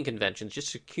the naming conventions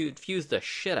just to confuse the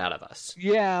shit out of us.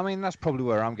 Yeah, I mean, that's probably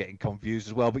where I'm getting confused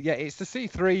as well. But yeah, it's the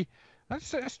C3.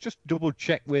 Let's just double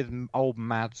check with old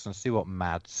Mads and see what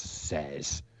Mads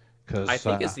says. I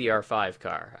think it's the R5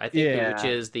 car. I think which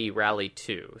is the Rally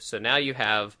 2. So now you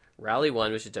have Rally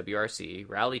 1, which is WRC,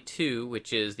 Rally 2,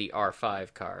 which is the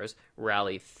R5 cars,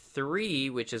 Rally 3,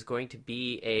 which is going to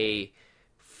be a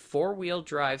 4-wheel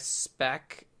drive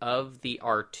spec of the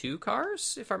R2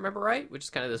 cars, if I remember right, which is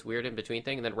kind of this weird in-between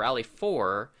thing, and then Rally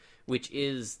 4, which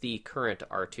is the current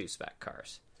R2 spec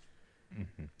cars.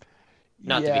 Mm-hmm.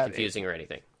 Not to be confusing or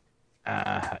anything.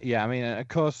 I mean, of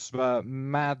course,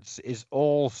 Mads is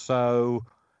also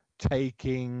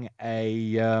taking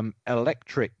a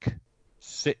electric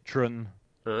Citroen.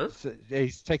 Huh?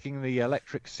 He's taking the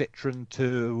electric Citroen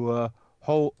to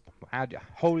Holiers.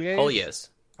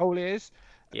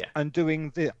 Yeah. And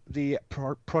doing the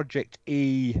Project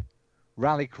E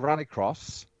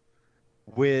Rallycross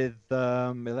with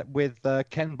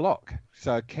Ken Block.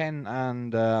 So Ken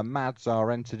and Mads are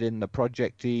entered in the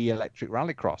Project E Electric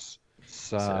Rallycross.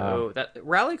 So that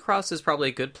Rallycross is probably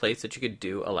a good place that you could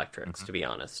do electrics, to be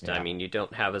honest. Yeah. I mean, you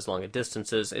don't have as long a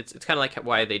distances. It's kind of like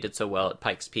why they did so well at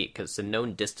Pikes Peak, because it's a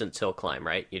known distance hill climb,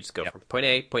 right? You just go from point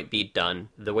A, point B, done.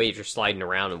 The way you're sliding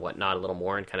around and whatnot, a little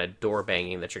more, and kind of door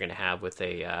banging that you're going to have with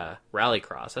a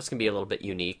Rallycross, that's going to be a little bit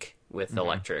unique. with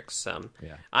electrics.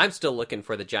 I'm still looking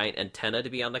for the giant antenna to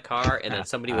be on the car, and then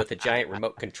somebody with a giant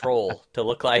remote control to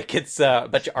look like it's a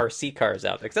bunch of RC cars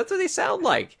out there. Because that's what they sound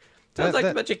like. Sounds like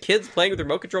a bunch of kids playing with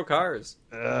remote control cars.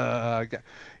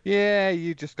 Yeah,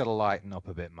 you just got to lighten up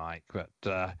a bit, Mike. But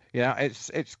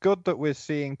it's good that we're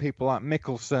seeing people like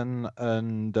Mickelson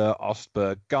and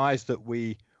Osberg, guys that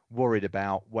we worried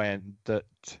about when the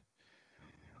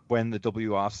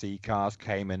WRC cars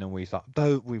came in, and we thought,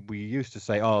 though we used to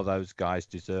say, oh, those guys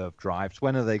deserve drives.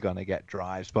 When are they going to get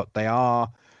drives? But they are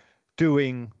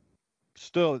doing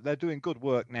good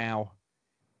work now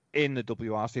in the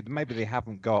WRC. Maybe they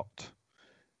haven't got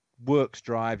works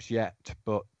drives yet,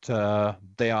 but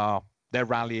they're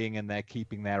rallying and they're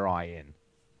keeping their eye in.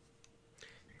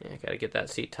 Yeah, got to get that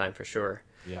seat time for sure.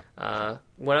 Yeah.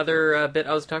 One other bit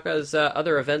I was talking about is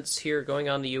other events here going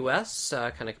on in the U.S.,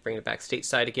 kind of bringing it back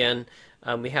stateside again.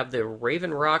 We have the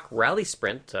Raven Rock Rally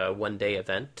Sprint, one-day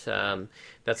event.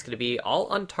 That's going to be all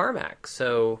on tarmac.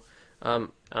 So they're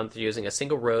using a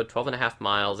single road, 12.5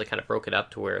 miles. They kind of broke it up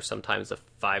to where sometimes a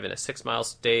 5 and a 6 mile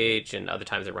stage, and other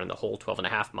times they run the whole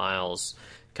 12.5 miles,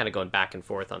 kind of going back and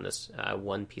forth on this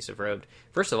one piece of road.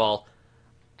 First of all,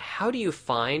 how do you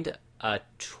find a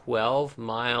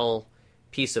 12-mile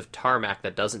piece of tarmac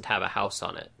that doesn't have a house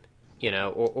on it?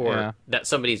 Or that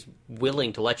somebody's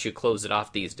willing to let you close it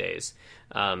off these days.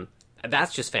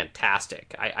 That's just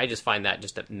fantastic. I just find that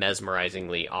just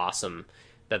mesmerizingly awesome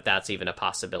that that's even a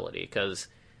possibility. Because,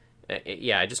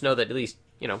 I just know that at least,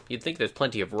 you'd think there's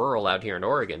plenty of rural out here in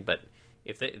Oregon, but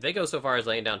if they go so far as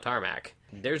laying down tarmac,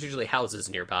 there's usually houses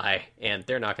nearby, and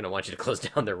they're not going to want you to close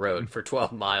down the road for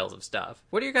 12 miles of stuff.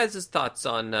 What are your guys' thoughts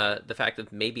on the fact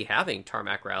of maybe having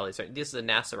tarmac rallies? This is a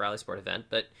NASA Rally Sport event,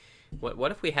 but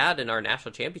what if we had in our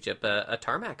national championship a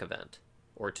tarmac event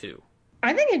or two?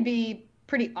 I think it'd be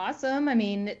pretty awesome. I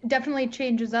mean, it definitely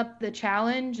changes up the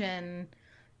challenge, and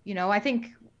I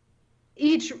think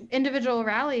each individual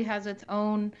rally has its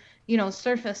own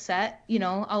surface set. A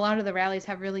lot of the rallies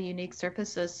have really unique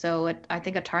surfaces, so I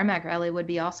think a tarmac rally would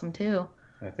be awesome too.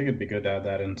 I think it'd be good to add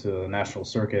that into the national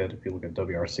circuit. If you look at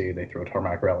WRC, they throw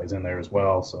tarmac rallies in there as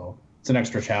well, so it's an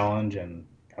extra challenge and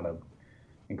kind of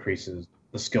increases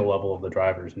the skill level of the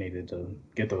drivers needed to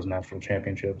get those national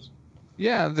championships.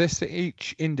 Yeah,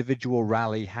 each individual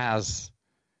rally has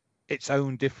its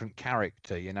own different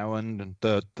character, and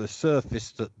the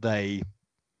surface that they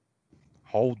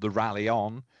hold the rally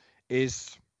on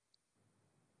is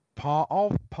part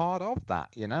of that,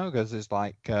 because it's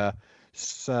like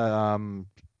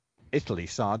Italy,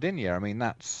 Sardinia. I mean,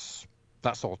 that's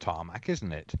all tarmac,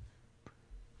 isn't it?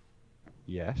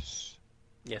 Yes.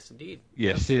 Yes, indeed.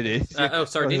 Yes, it is.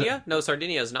 Sardinia? No,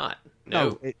 Sardinia is not.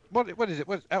 No. What is it?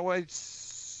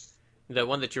 It's the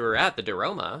one that you were at, the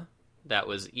Doroma. That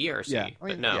was ERC. Yeah,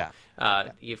 but no.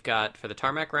 Yeah. You've got, for the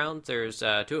tarmac rounds, there's two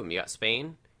of them. You got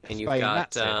Spain, and you've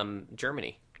got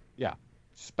Germany. Yeah,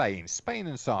 Spain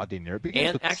and Sardinia.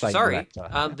 And actually,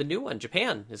 the new one,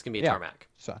 Japan, is going to be a tarmac.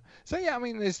 So yeah, I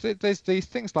mean, there's these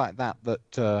things like that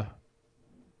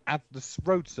add the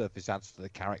road surface adds to the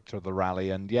character of the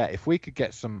rally, and if we could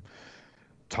get some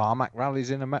tarmac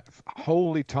rallies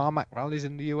wholly tarmac rallies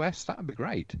in the US, that would be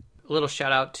great. A little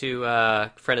shout out to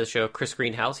friend of the show, Chris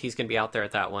Greenhouse. He's going to be out there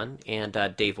at that one, and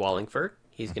Dave Wallingford.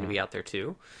 He's going to be out there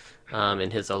too.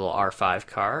 In his little R5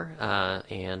 car,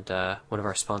 and one of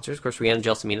our sponsors, of course, Rhiannon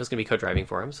Gelsomino is going to be co-driving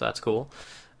for him, so that's cool.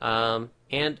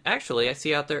 And actually, I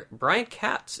see out there, Brian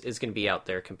Katz is going to be out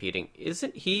there competing.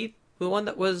 Isn't he the one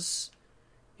that was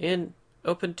in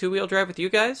open two-wheel drive with you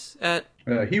guys?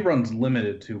 He runs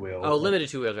limited two-wheel. Oh, limited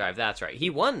two-wheel drive, that's right. He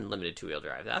won limited two-wheel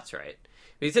drive, that's right.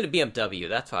 He's in a BMW,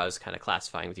 that's why I was kind of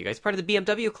classifying with you guys. Part of the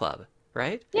BMW club,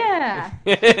 right? Yeah.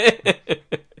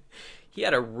 He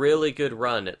had a really good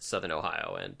run at Southern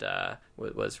Ohio and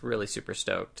was really super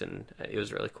stoked, and it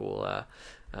was really cool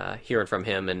hearing from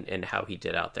him and how he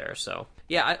did out there. So,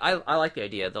 yeah, I like the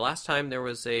idea. The last time there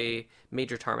was a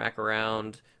major tarmac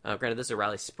around, granted this is a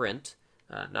rally sprint,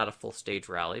 not a full stage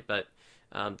rally, but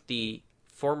the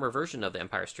former version of the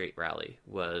Empire State Rally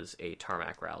was a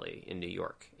tarmac rally in New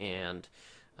York, and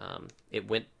it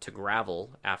went to gravel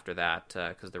after that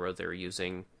because the roads they were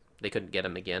using, they couldn't get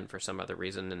them again for some other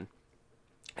reason, and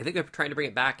I think they're trying to bring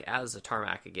it back as a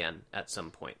tarmac again at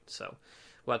some point. So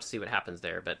we'll have to see what happens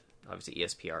there. But obviously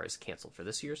ESPR is canceled for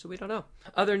this year, so we don't know.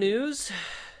 Other news,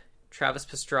 Travis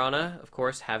Pastrana, of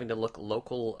course, having to look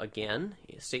local again,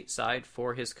 stateside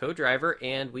for his co-driver.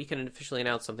 And we can officially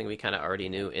announce something we kind of already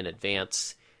knew in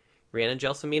advance. Rhiannon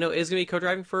Gelsomino is going to be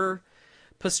co-driving for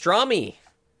Pastrami.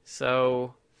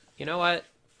 So, you know what?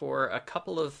 For a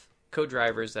couple of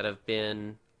co-drivers that have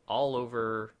been all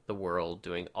over the world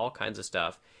doing all kinds of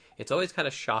stuff, It's always kind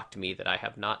of shocked me that I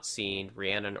have not seen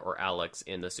Rhiannon or Alex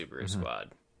in the Subaru squad.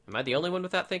 Am I the only one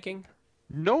with that thinking?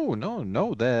 No.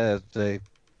 They're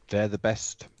the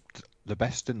best. The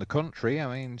best in the country.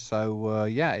 I mean, so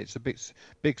yeah, it's a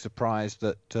big surprise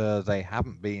that they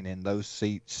haven't been in those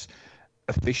seats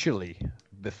officially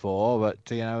before. But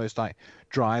it's like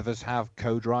drivers have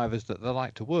co-drivers that they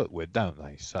like to work with, don't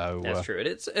they? So that's true.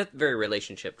 It's very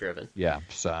relationship driven. Yeah,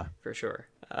 so for sure.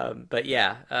 But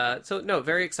yeah, so no,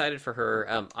 very excited for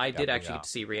her. I did actually get to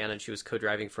see Rhiannon. She was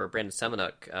co-driving for Brandon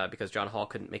Semenuk because John Hall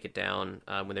couldn't make it down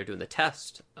when they're doing the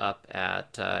test up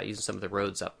at using some of the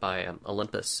roads up by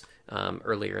Olympus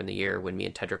earlier in the year when me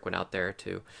and Tedrick went out there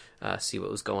to see what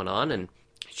was going on, and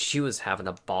she was having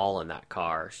a ball in that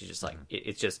car. She's just like,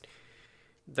 it's just,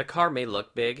 the car may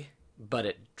look big, but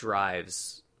it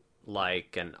drives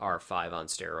like an R5 on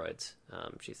steroids.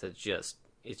 She said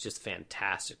it's just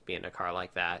fantastic being in a car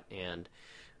like that, and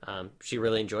she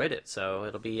really enjoyed it. So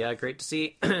it'll be great to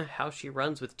see how she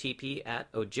runs with TP at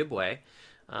Ojibwe.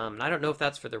 I don't know if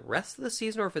that's for the rest of the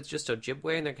season or if it's just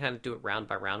Ojibwe and they're kind of do it round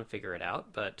by round and figure it out.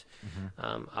 But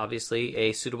obviously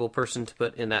a suitable person to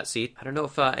put in that seat. I don't know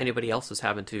if anybody else is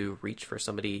having to reach for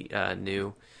somebody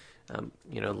new.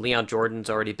 Leon Jordan's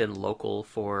already been local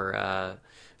for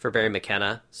Barry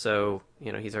McKenna, so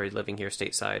he's already living here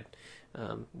stateside.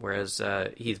 Whereas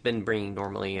he's been bringing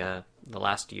normally the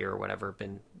last year or whatever,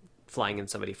 been flying in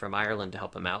somebody from Ireland to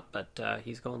help him out, but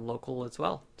he's going local as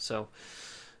well. So,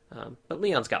 but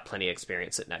Leon's got plenty of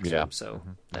experience at next to him, so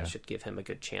that should give him a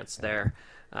good chance there.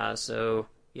 So,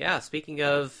 yeah, speaking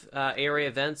of ARA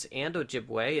events and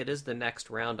Ojibwe, it is the next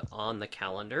round on the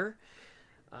calendar.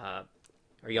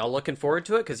 Are y'all looking forward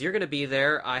to it? Because you're going to be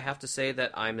there. I have to say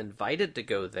that I'm invited to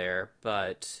go there,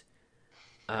 but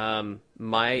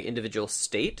my individual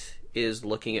state is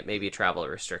looking at maybe travel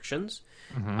restrictions.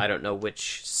 I don't know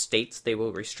which states they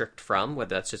will restrict from,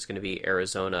 whether that's just going to be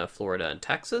Arizona, Florida, and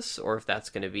Texas, or if that's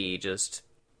going to be just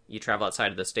you travel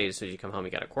outside of the state as soon as you come home,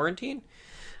 you got to quarantine.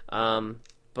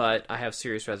 But I have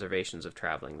serious reservations of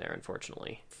traveling there,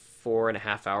 unfortunately.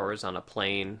 4.5 hours on a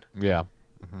plane. Yeah.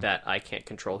 That I can't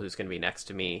control who's going to be next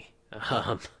to me.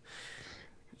 My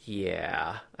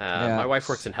wife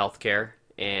works in healthcare,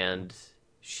 and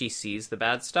she sees the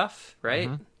bad stuff,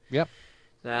 right? Yep.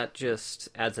 That just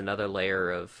adds another layer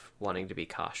of wanting to be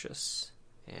cautious.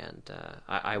 And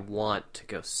I want to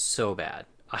go so bad.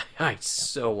 I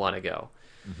so want to go.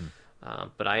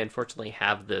 But I unfortunately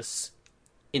have this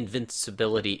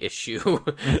invincibility issue.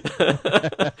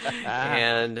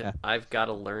 And I've got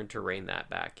to learn to rein that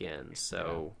back in.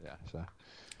 So,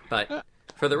 but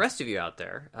for the rest of you out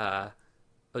there,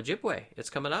 Ojibwe,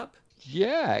 it's coming up.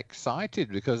 Yeah, excited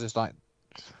because it's like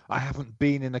I haven't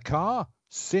been in a car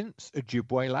since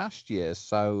Ojibwe last year,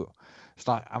 so it's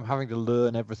like I'm having to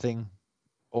learn everything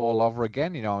all over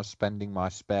again. I'm spending my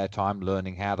spare time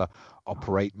learning how to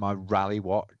operate my rally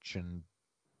watch and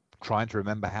trying to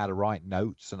remember how to write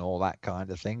notes and all that kind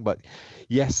of thing. But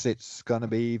yes, it's going to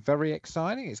be very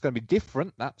exciting. It's going to be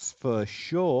different, that's for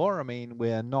sure. I mean,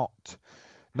 we're not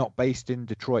based in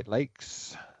Detroit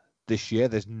Lakes this year.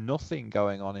 There's nothing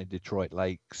going on in Detroit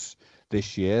Lakes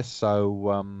this year,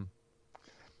 so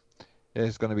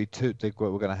there's going to be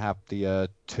we're going to have the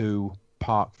two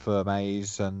Parc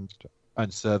Fermés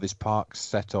and service parks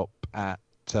set up at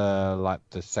like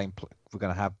the same. We're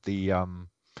going to have the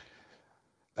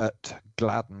at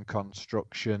Gladden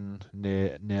Construction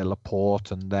near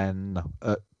Laporte, and then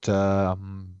at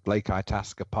Lake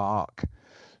Itasca Park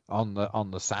on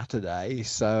the Saturday.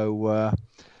 So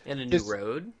and a new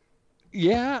road.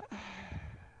 Yeah,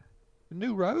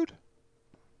 new road.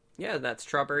 Yeah, that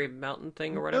Strawberry Mountain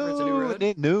thing or whatever. It's a new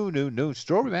road. No.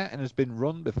 Strawberry Mountain has been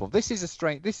run before. This is a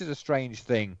strange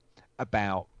thing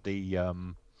about the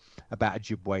about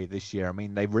Ojibwe this year. I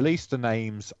mean, they released the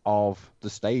names of the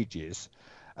stages,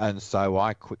 and so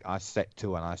I set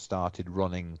to and I started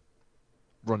running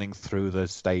through the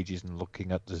stages and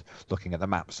looking at the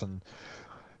maps and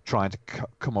trying to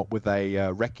come up with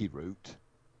a recce route.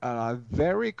 And I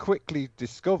very quickly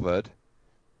discovered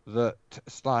that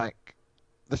it's like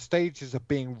the stages are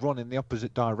being run in the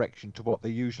opposite direction to what they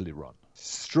usually run.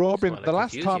 The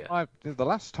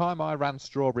last time I ran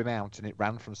Strawberry Mountain, it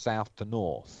ran from south to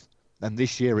north, and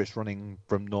this year it's running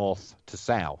from north to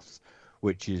south,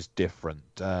 which is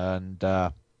different. And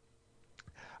I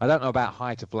don't know about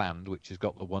Height of Land, which has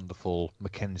got the wonderful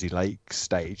Mackenzie Lake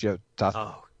stage.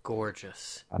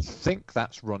 Gorgeous. I think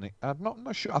that's running. I'm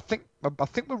not sure. I think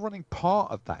we're running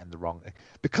part of that in the wrong,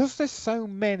 because there's so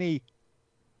many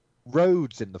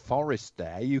roads in the forest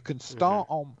there. You can start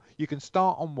on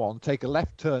one, take a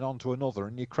left turn onto another,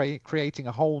 and you're creating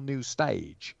a whole new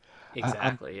stage.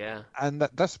 Exactly, yeah. And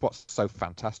that's what's so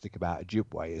fantastic about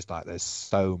Ojibwe is like there's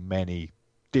so many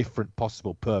different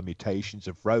possible permutations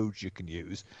of roads you can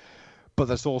use, but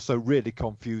that's also really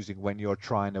confusing when you're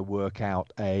trying to work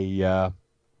out a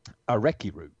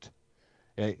recce route.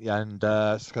 And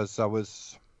because I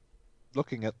was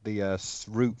looking at the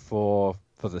route for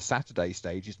the Saturday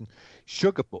stages, and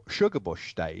Sugarbush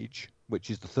stage, which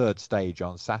is the third stage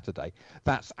on Saturday,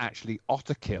 that's actually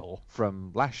Otterkill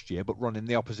from last year, but run in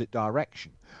the opposite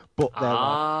direction. But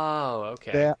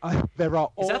okay. There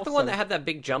are. Is that the one that had that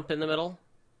big jump in the middle?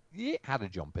 Yeah, it had a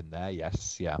jump in there.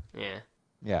 Yes. Yeah.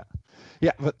 Yeah.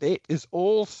 But it is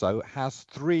also has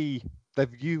three.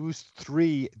 They've used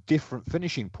three different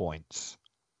finishing points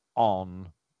on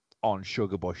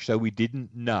Sugarbush, so we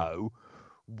didn't know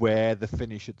where the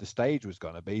finish of the stage was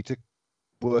going to be to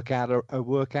work out a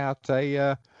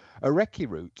recce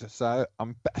route.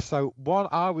 So what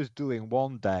I was doing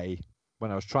one day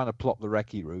when I was trying to plot the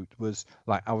recce route was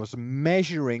like I was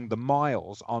measuring the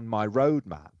miles on my road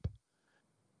map,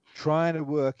 trying to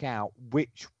work out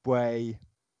which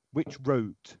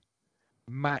route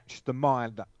matched the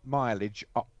mileage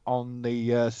on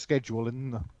the schedule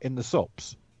in the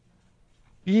subs.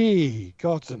 Yee,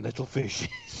 gods and little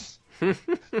fishes.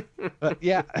 But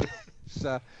yeah,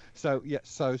 so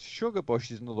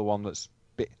Sugarbush is another one that's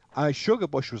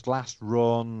Sugarbush was last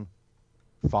run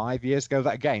 5 years ago.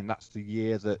 That's the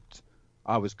year that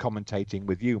I was commentating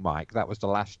with you, Mike. That was the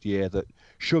last year that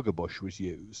Sugarbush was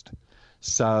used.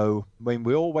 So when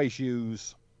we always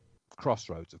use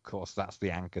Crossroads, of course, that's the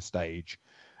anchor stage,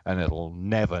 and it'll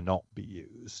never not be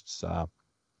used. So.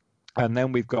 And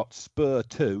then we've got Spur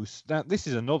 2. Now, this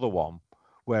is another one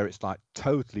where it's like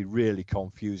totally really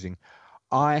confusing.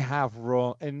 I have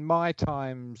run, in my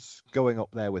times going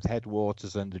up there with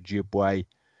Headwaters and Ojibwe,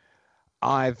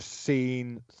 I've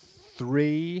seen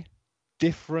 3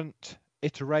 different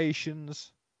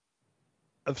iterations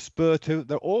of Spur 2.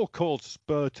 They're all called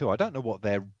Spur 2. I don't know what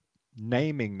their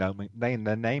naming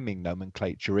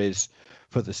nomenclature is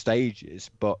for the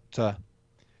stages, but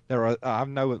I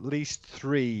know at least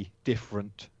 3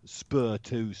 different Spur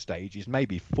 2 stages,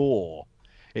 maybe 4.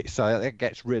 It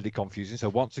gets really confusing. So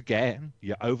once again,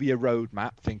 you're over your road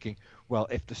map thinking, well,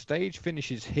 if the stage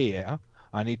finishes here,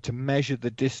 I need to measure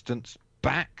the distance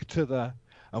back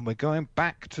and we're going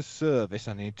back to service.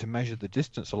 I need to measure the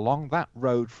distance along that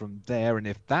road from there. And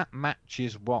if that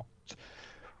matches what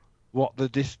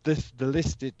the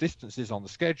listed distance is on the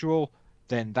schedule,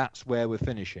 then that's where we're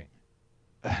finishing.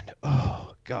 And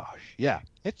oh gosh, yeah,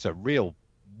 it's a real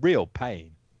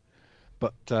pain.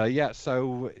 But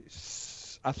so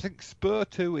I think Spur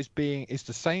 2 is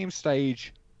the same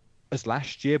stage as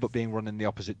last year, but being run in the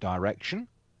opposite direction.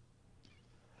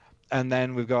 And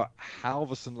then we've got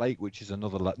Halverson Lake, which is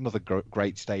another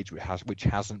great stage which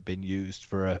hasn't been used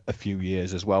for a few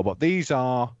years as well. But these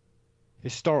are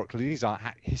historically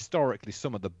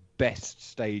some of the best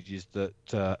stages that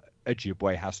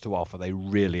Ojibwe has to offer. They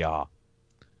really are.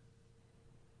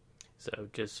 So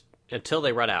just until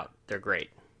they run out, they're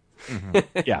great. Mm-hmm.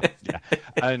 Yeah.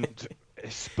 And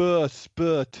Spur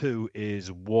 2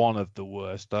 is one of the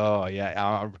worst. Oh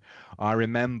yeah, I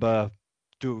remember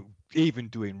even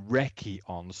doing recce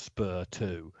on Spur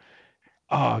 2.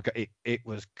 Oh, it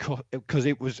was because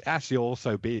it was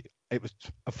actually it was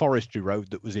a forestry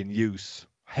road that was in use,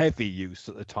 heavy use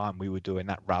at the time we were doing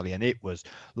that rally, and it was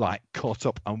like cut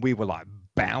up, and we were like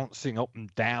bouncing up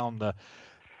and down the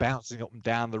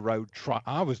road.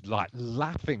 I was like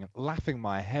laughing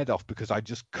my head off because I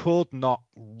just could not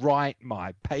write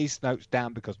my pace notes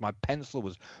down because my pencil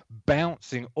was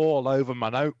bouncing all over my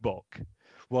notebook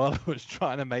while I was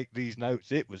trying to make these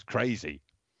notes. It was crazy.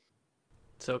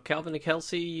 So Calvin and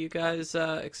Kelsey, you guys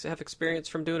have experience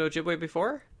from doing Ojibwe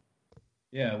before?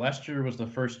 Yeah, last year was the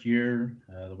first year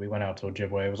that we went out to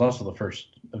Ojibwe. It was also the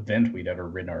first event we'd ever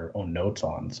written our own notes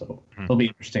on. So it'll be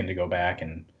interesting to go back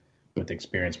and, with the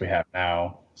experience we have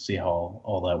now, see how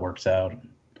all that works out,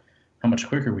 how much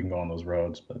quicker we can go on those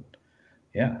roads. But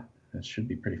yeah, it should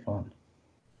be pretty fun.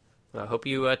 I hope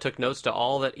you took notes to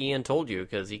all that Ian told you,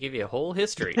 because he gave you a whole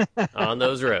history on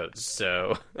those roads.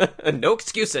 So no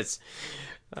excuses.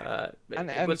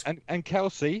 And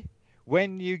Kelsey,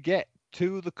 when you get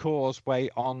to the causeway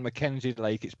on Mackenzie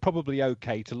Lake, it's probably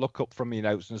okay to look up from your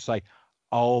notes and say,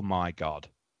 "Oh my God."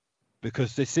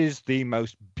 Because this is the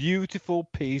most beautiful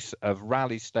piece of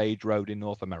rally stage road in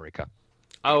North America.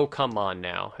 Oh, come on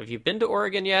now. Have you been to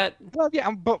Oregon yet? Well,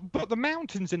 yeah, but the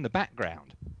mountain's in the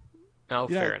background. Oh,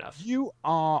 fair enough. You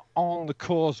are on the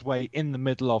causeway in the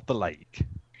middle of the lake.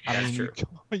 That's true.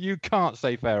 You can't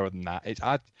say fairer than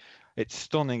that. It's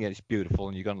stunning, it's beautiful,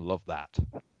 and you're going to love that.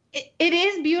 It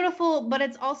is beautiful, but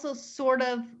it's also sort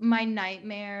of my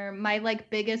nightmare. My like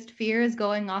biggest fear is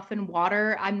going off in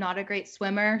water. I'm not a great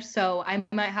swimmer, so I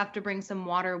might have to bring some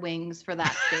water wings for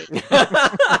that stage.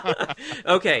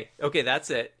 Okay, that's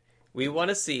it. We want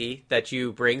to see that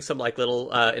you bring some like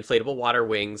little inflatable water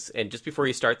wings, and just before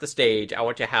you start the stage, I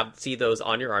want you to see those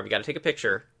on your arm. You got to take a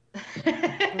picture.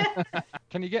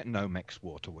 Can you get Nomex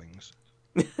water wings?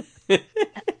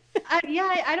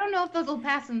 Yeah, I don't know if those will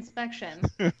pass inspection.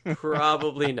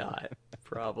 Probably not.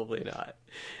 Probably not.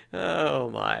 Oh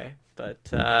my. But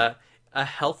a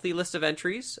healthy list of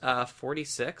entries,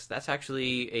 46. That's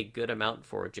actually a good amount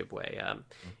for Ojibwe.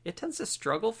 It tends to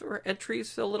struggle for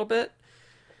entries a little bit.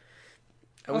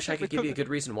 I wish I could give you a good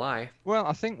reason why. Well,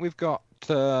 I think we've got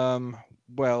the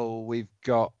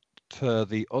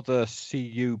other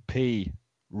CUP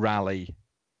rally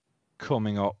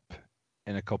coming up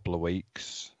in a couple of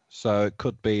weeks. So it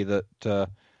could be that that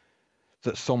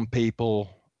some people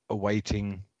are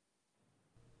waiting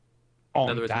on.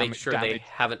 In other words, make sure they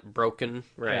haven't broken,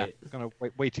 right? Yeah, kind of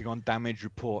waiting on damage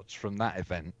reports from that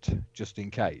event, just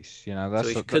in case. So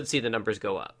we could see the numbers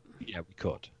go up. Yeah, we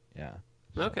could. Yeah.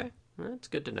 Okay, well, that's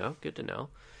good to know. Good to know.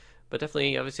 But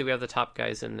definitely, obviously, we have the top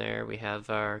guys in there. We have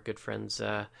our good friends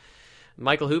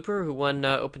Michael Hooper, who won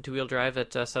Open Two-Wheel Drive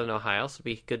at Southern Ohio, so it'll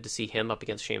be good to see him up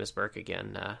against Seamus Burke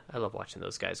again. I love watching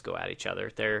those guys go at each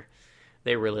other.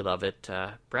 They really love it.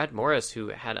 Brad Morris, who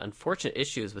had unfortunate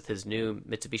issues with his new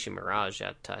Mitsubishi Mirage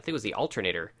at, I think it was the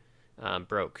alternator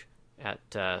broke at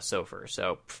Sofer.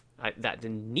 So that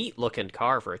neat looking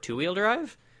car for a two-wheel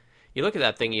drive. You look at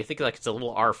that thing, and you think like it's a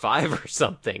little R5 or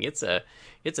something. It's a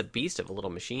beast of a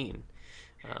little machine.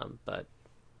 But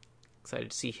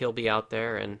excited to see he'll be out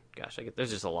there, and gosh,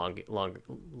 there's just a long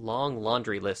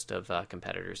laundry list of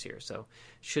competitors here, so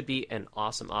should be an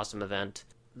awesome event.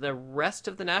 The rest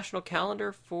of the national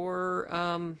calendar for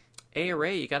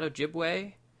ARA, you got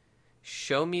Ojibwe,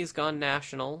 Show Me's gone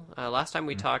national. Last time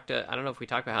we talked, I don't know if we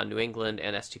talked about how New England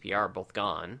and STPR are both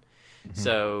gone.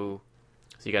 So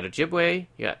you got Ojibwe,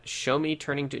 you got Show Me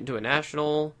turning into a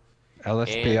national.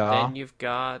 LSPR. And then you've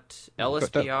got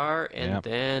LSPR, and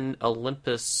then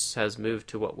Olympus has moved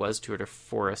to what was Tour de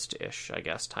Forest-ish, I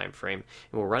guess, time frame.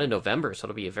 And we'll run in November, so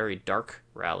it'll be a very dark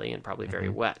rally and probably very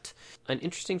wet. An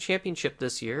interesting championship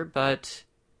this year, but,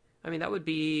 I mean, that would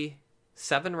be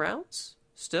 7 rounds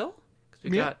still?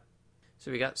 Because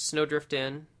we got Snowdrift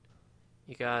in,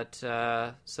 you got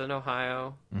Southern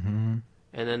Ohio, and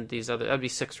then these other, that would be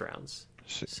 6 rounds.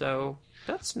 So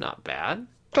that's not bad.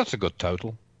 That's a good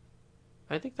total.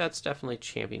 I think that's definitely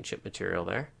championship material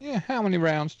there. Yeah, how many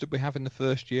rounds did we have in the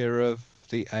first year of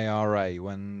the ARA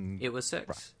when... It was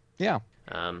 6. Yeah.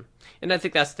 And I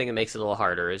think that's the thing that makes it a little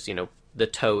harder is, the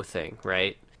toe thing,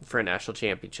 right? For a national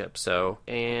championship. So,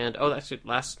 and, that's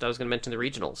last, I was going to mention the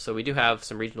regionals. So we do have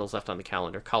some regionals left on the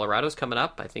calendar. Colorado's coming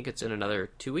up. I think it's in another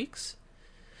 2 weeks.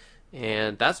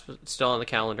 And that's still on the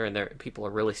calendar, and people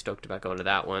are really stoked about going to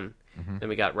that one. Then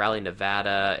we got Rally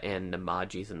Nevada and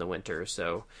Namaji's in the winter.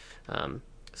 So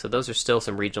those are still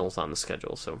some regionals on the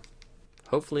schedule. So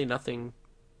hopefully nothing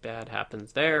bad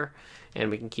happens there,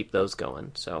 and we can keep those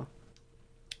going. So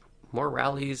more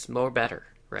rallies, more better,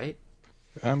 right?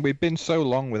 And we've been so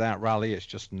long without rally. It's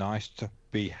just nice to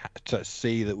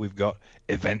see that we've got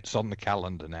events on the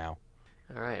calendar now.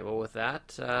 All right. Well, with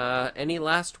that, any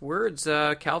last words,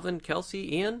 Calvin,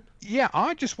 Kelsey, Ian? Yeah,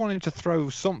 I just wanted to throw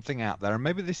something out there, and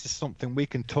maybe this is something we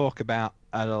can talk about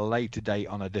at a later date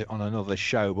on another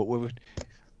show. But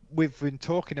we've been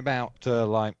talking about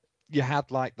like you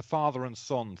had like the father and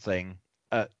son thing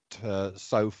at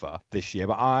SOFA this year,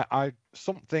 but I'm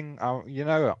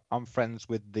friends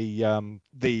with the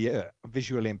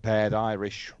visually impaired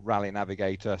Irish rally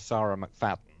navigator Sarah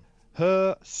McFadden.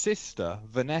 Her sister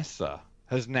Vanessa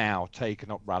has now taken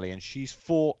up rally, and she's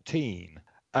 14,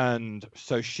 and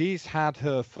so she's had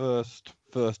her first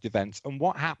events. And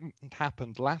what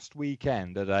happened last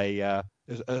weekend at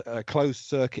a closed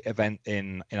circuit event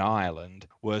in Ireland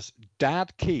was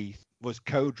Dad Keith was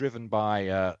co-driven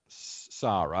by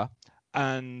Sarah,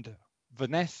 and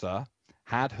Vanessa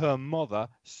had her mother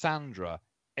Sandra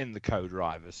in the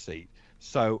co-driver's seat.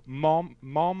 So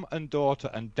mom and daughter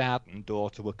and dad and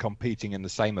daughter were competing in the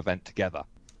same event together.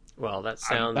 Well, that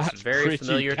sounds very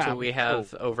familiar to what we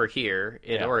have over here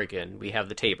in Oregon. We have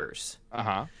the Tabors.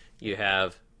 You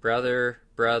have brother,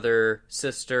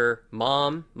 sister,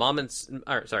 mom and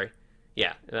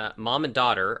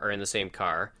daughter are in the same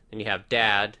car. And you have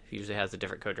dad, who usually has a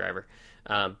different co-driver.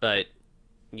 But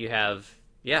you have,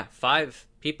 5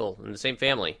 people in the same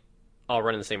family all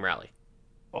running the same rally.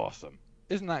 Awesome.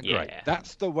 Isn't that great?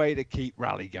 That's the way to keep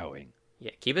rally going.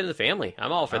 Yeah, keep it in the family.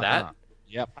 I'm all for that.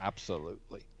 Yep,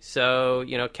 absolutely. So,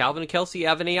 Calvin and Kelsey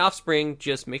have any offspring,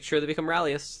 just make sure they become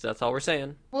rallyists. That's all we're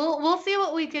saying. We'll see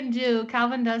what we can do.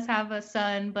 Calvin does have a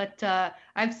son, but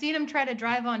I've seen him try to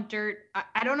drive on dirt.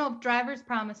 I don't know if driver's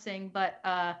promising, but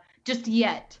just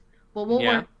yet. Well, we'll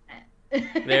work on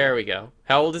it. There we go.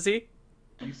 How old is he?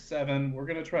 He's 7. We're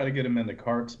going to try to get him into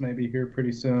karts maybe here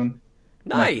pretty soon.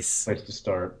 Nice. Place to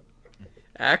start.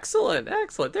 Excellent.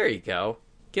 There you go.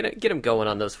 Get him going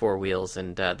on those 4 wheels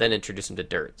and then introduce him to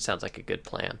dirt. Sounds like a good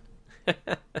plan.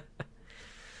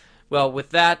 Well, with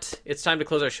that, it's time to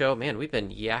close our show. Man, we've been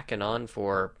yakking on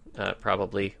for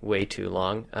probably way too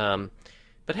long.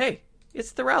 But hey,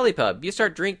 it's the Rally Pub. You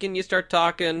start drinking, you start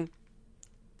talking,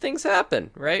 things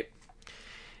happen, right?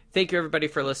 Thank you, everybody,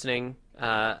 for listening.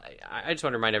 I just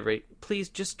want to remind everybody, please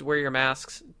just wear your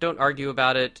masks. Don't argue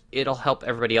about it. It'll help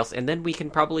everybody else. And then we can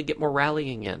probably get more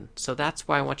rallying in. So that's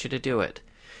why I want you to do it.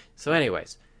 So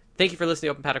anyways, thank you for listening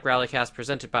to Open Paddock Rallycast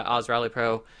presented by Oz Rally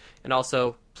Pro. And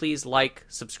also, please like,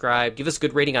 subscribe, give us a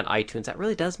good rating on iTunes. That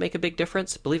really does make a big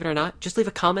difference, believe it or not. Just leave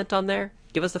a comment on there.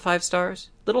 Give us the 5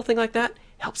 stars. Little thing like that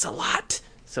helps a lot.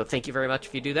 So thank you very much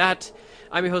if you do that.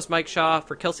 I'm your host, Mike Shaw,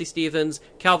 for Kelsey Stevens,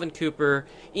 Calvin Cooper,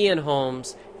 Ian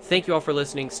Holmes. Thank you all for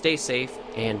listening. Stay safe,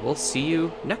 and we'll see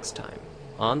you next time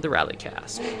on the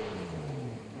Rallycast.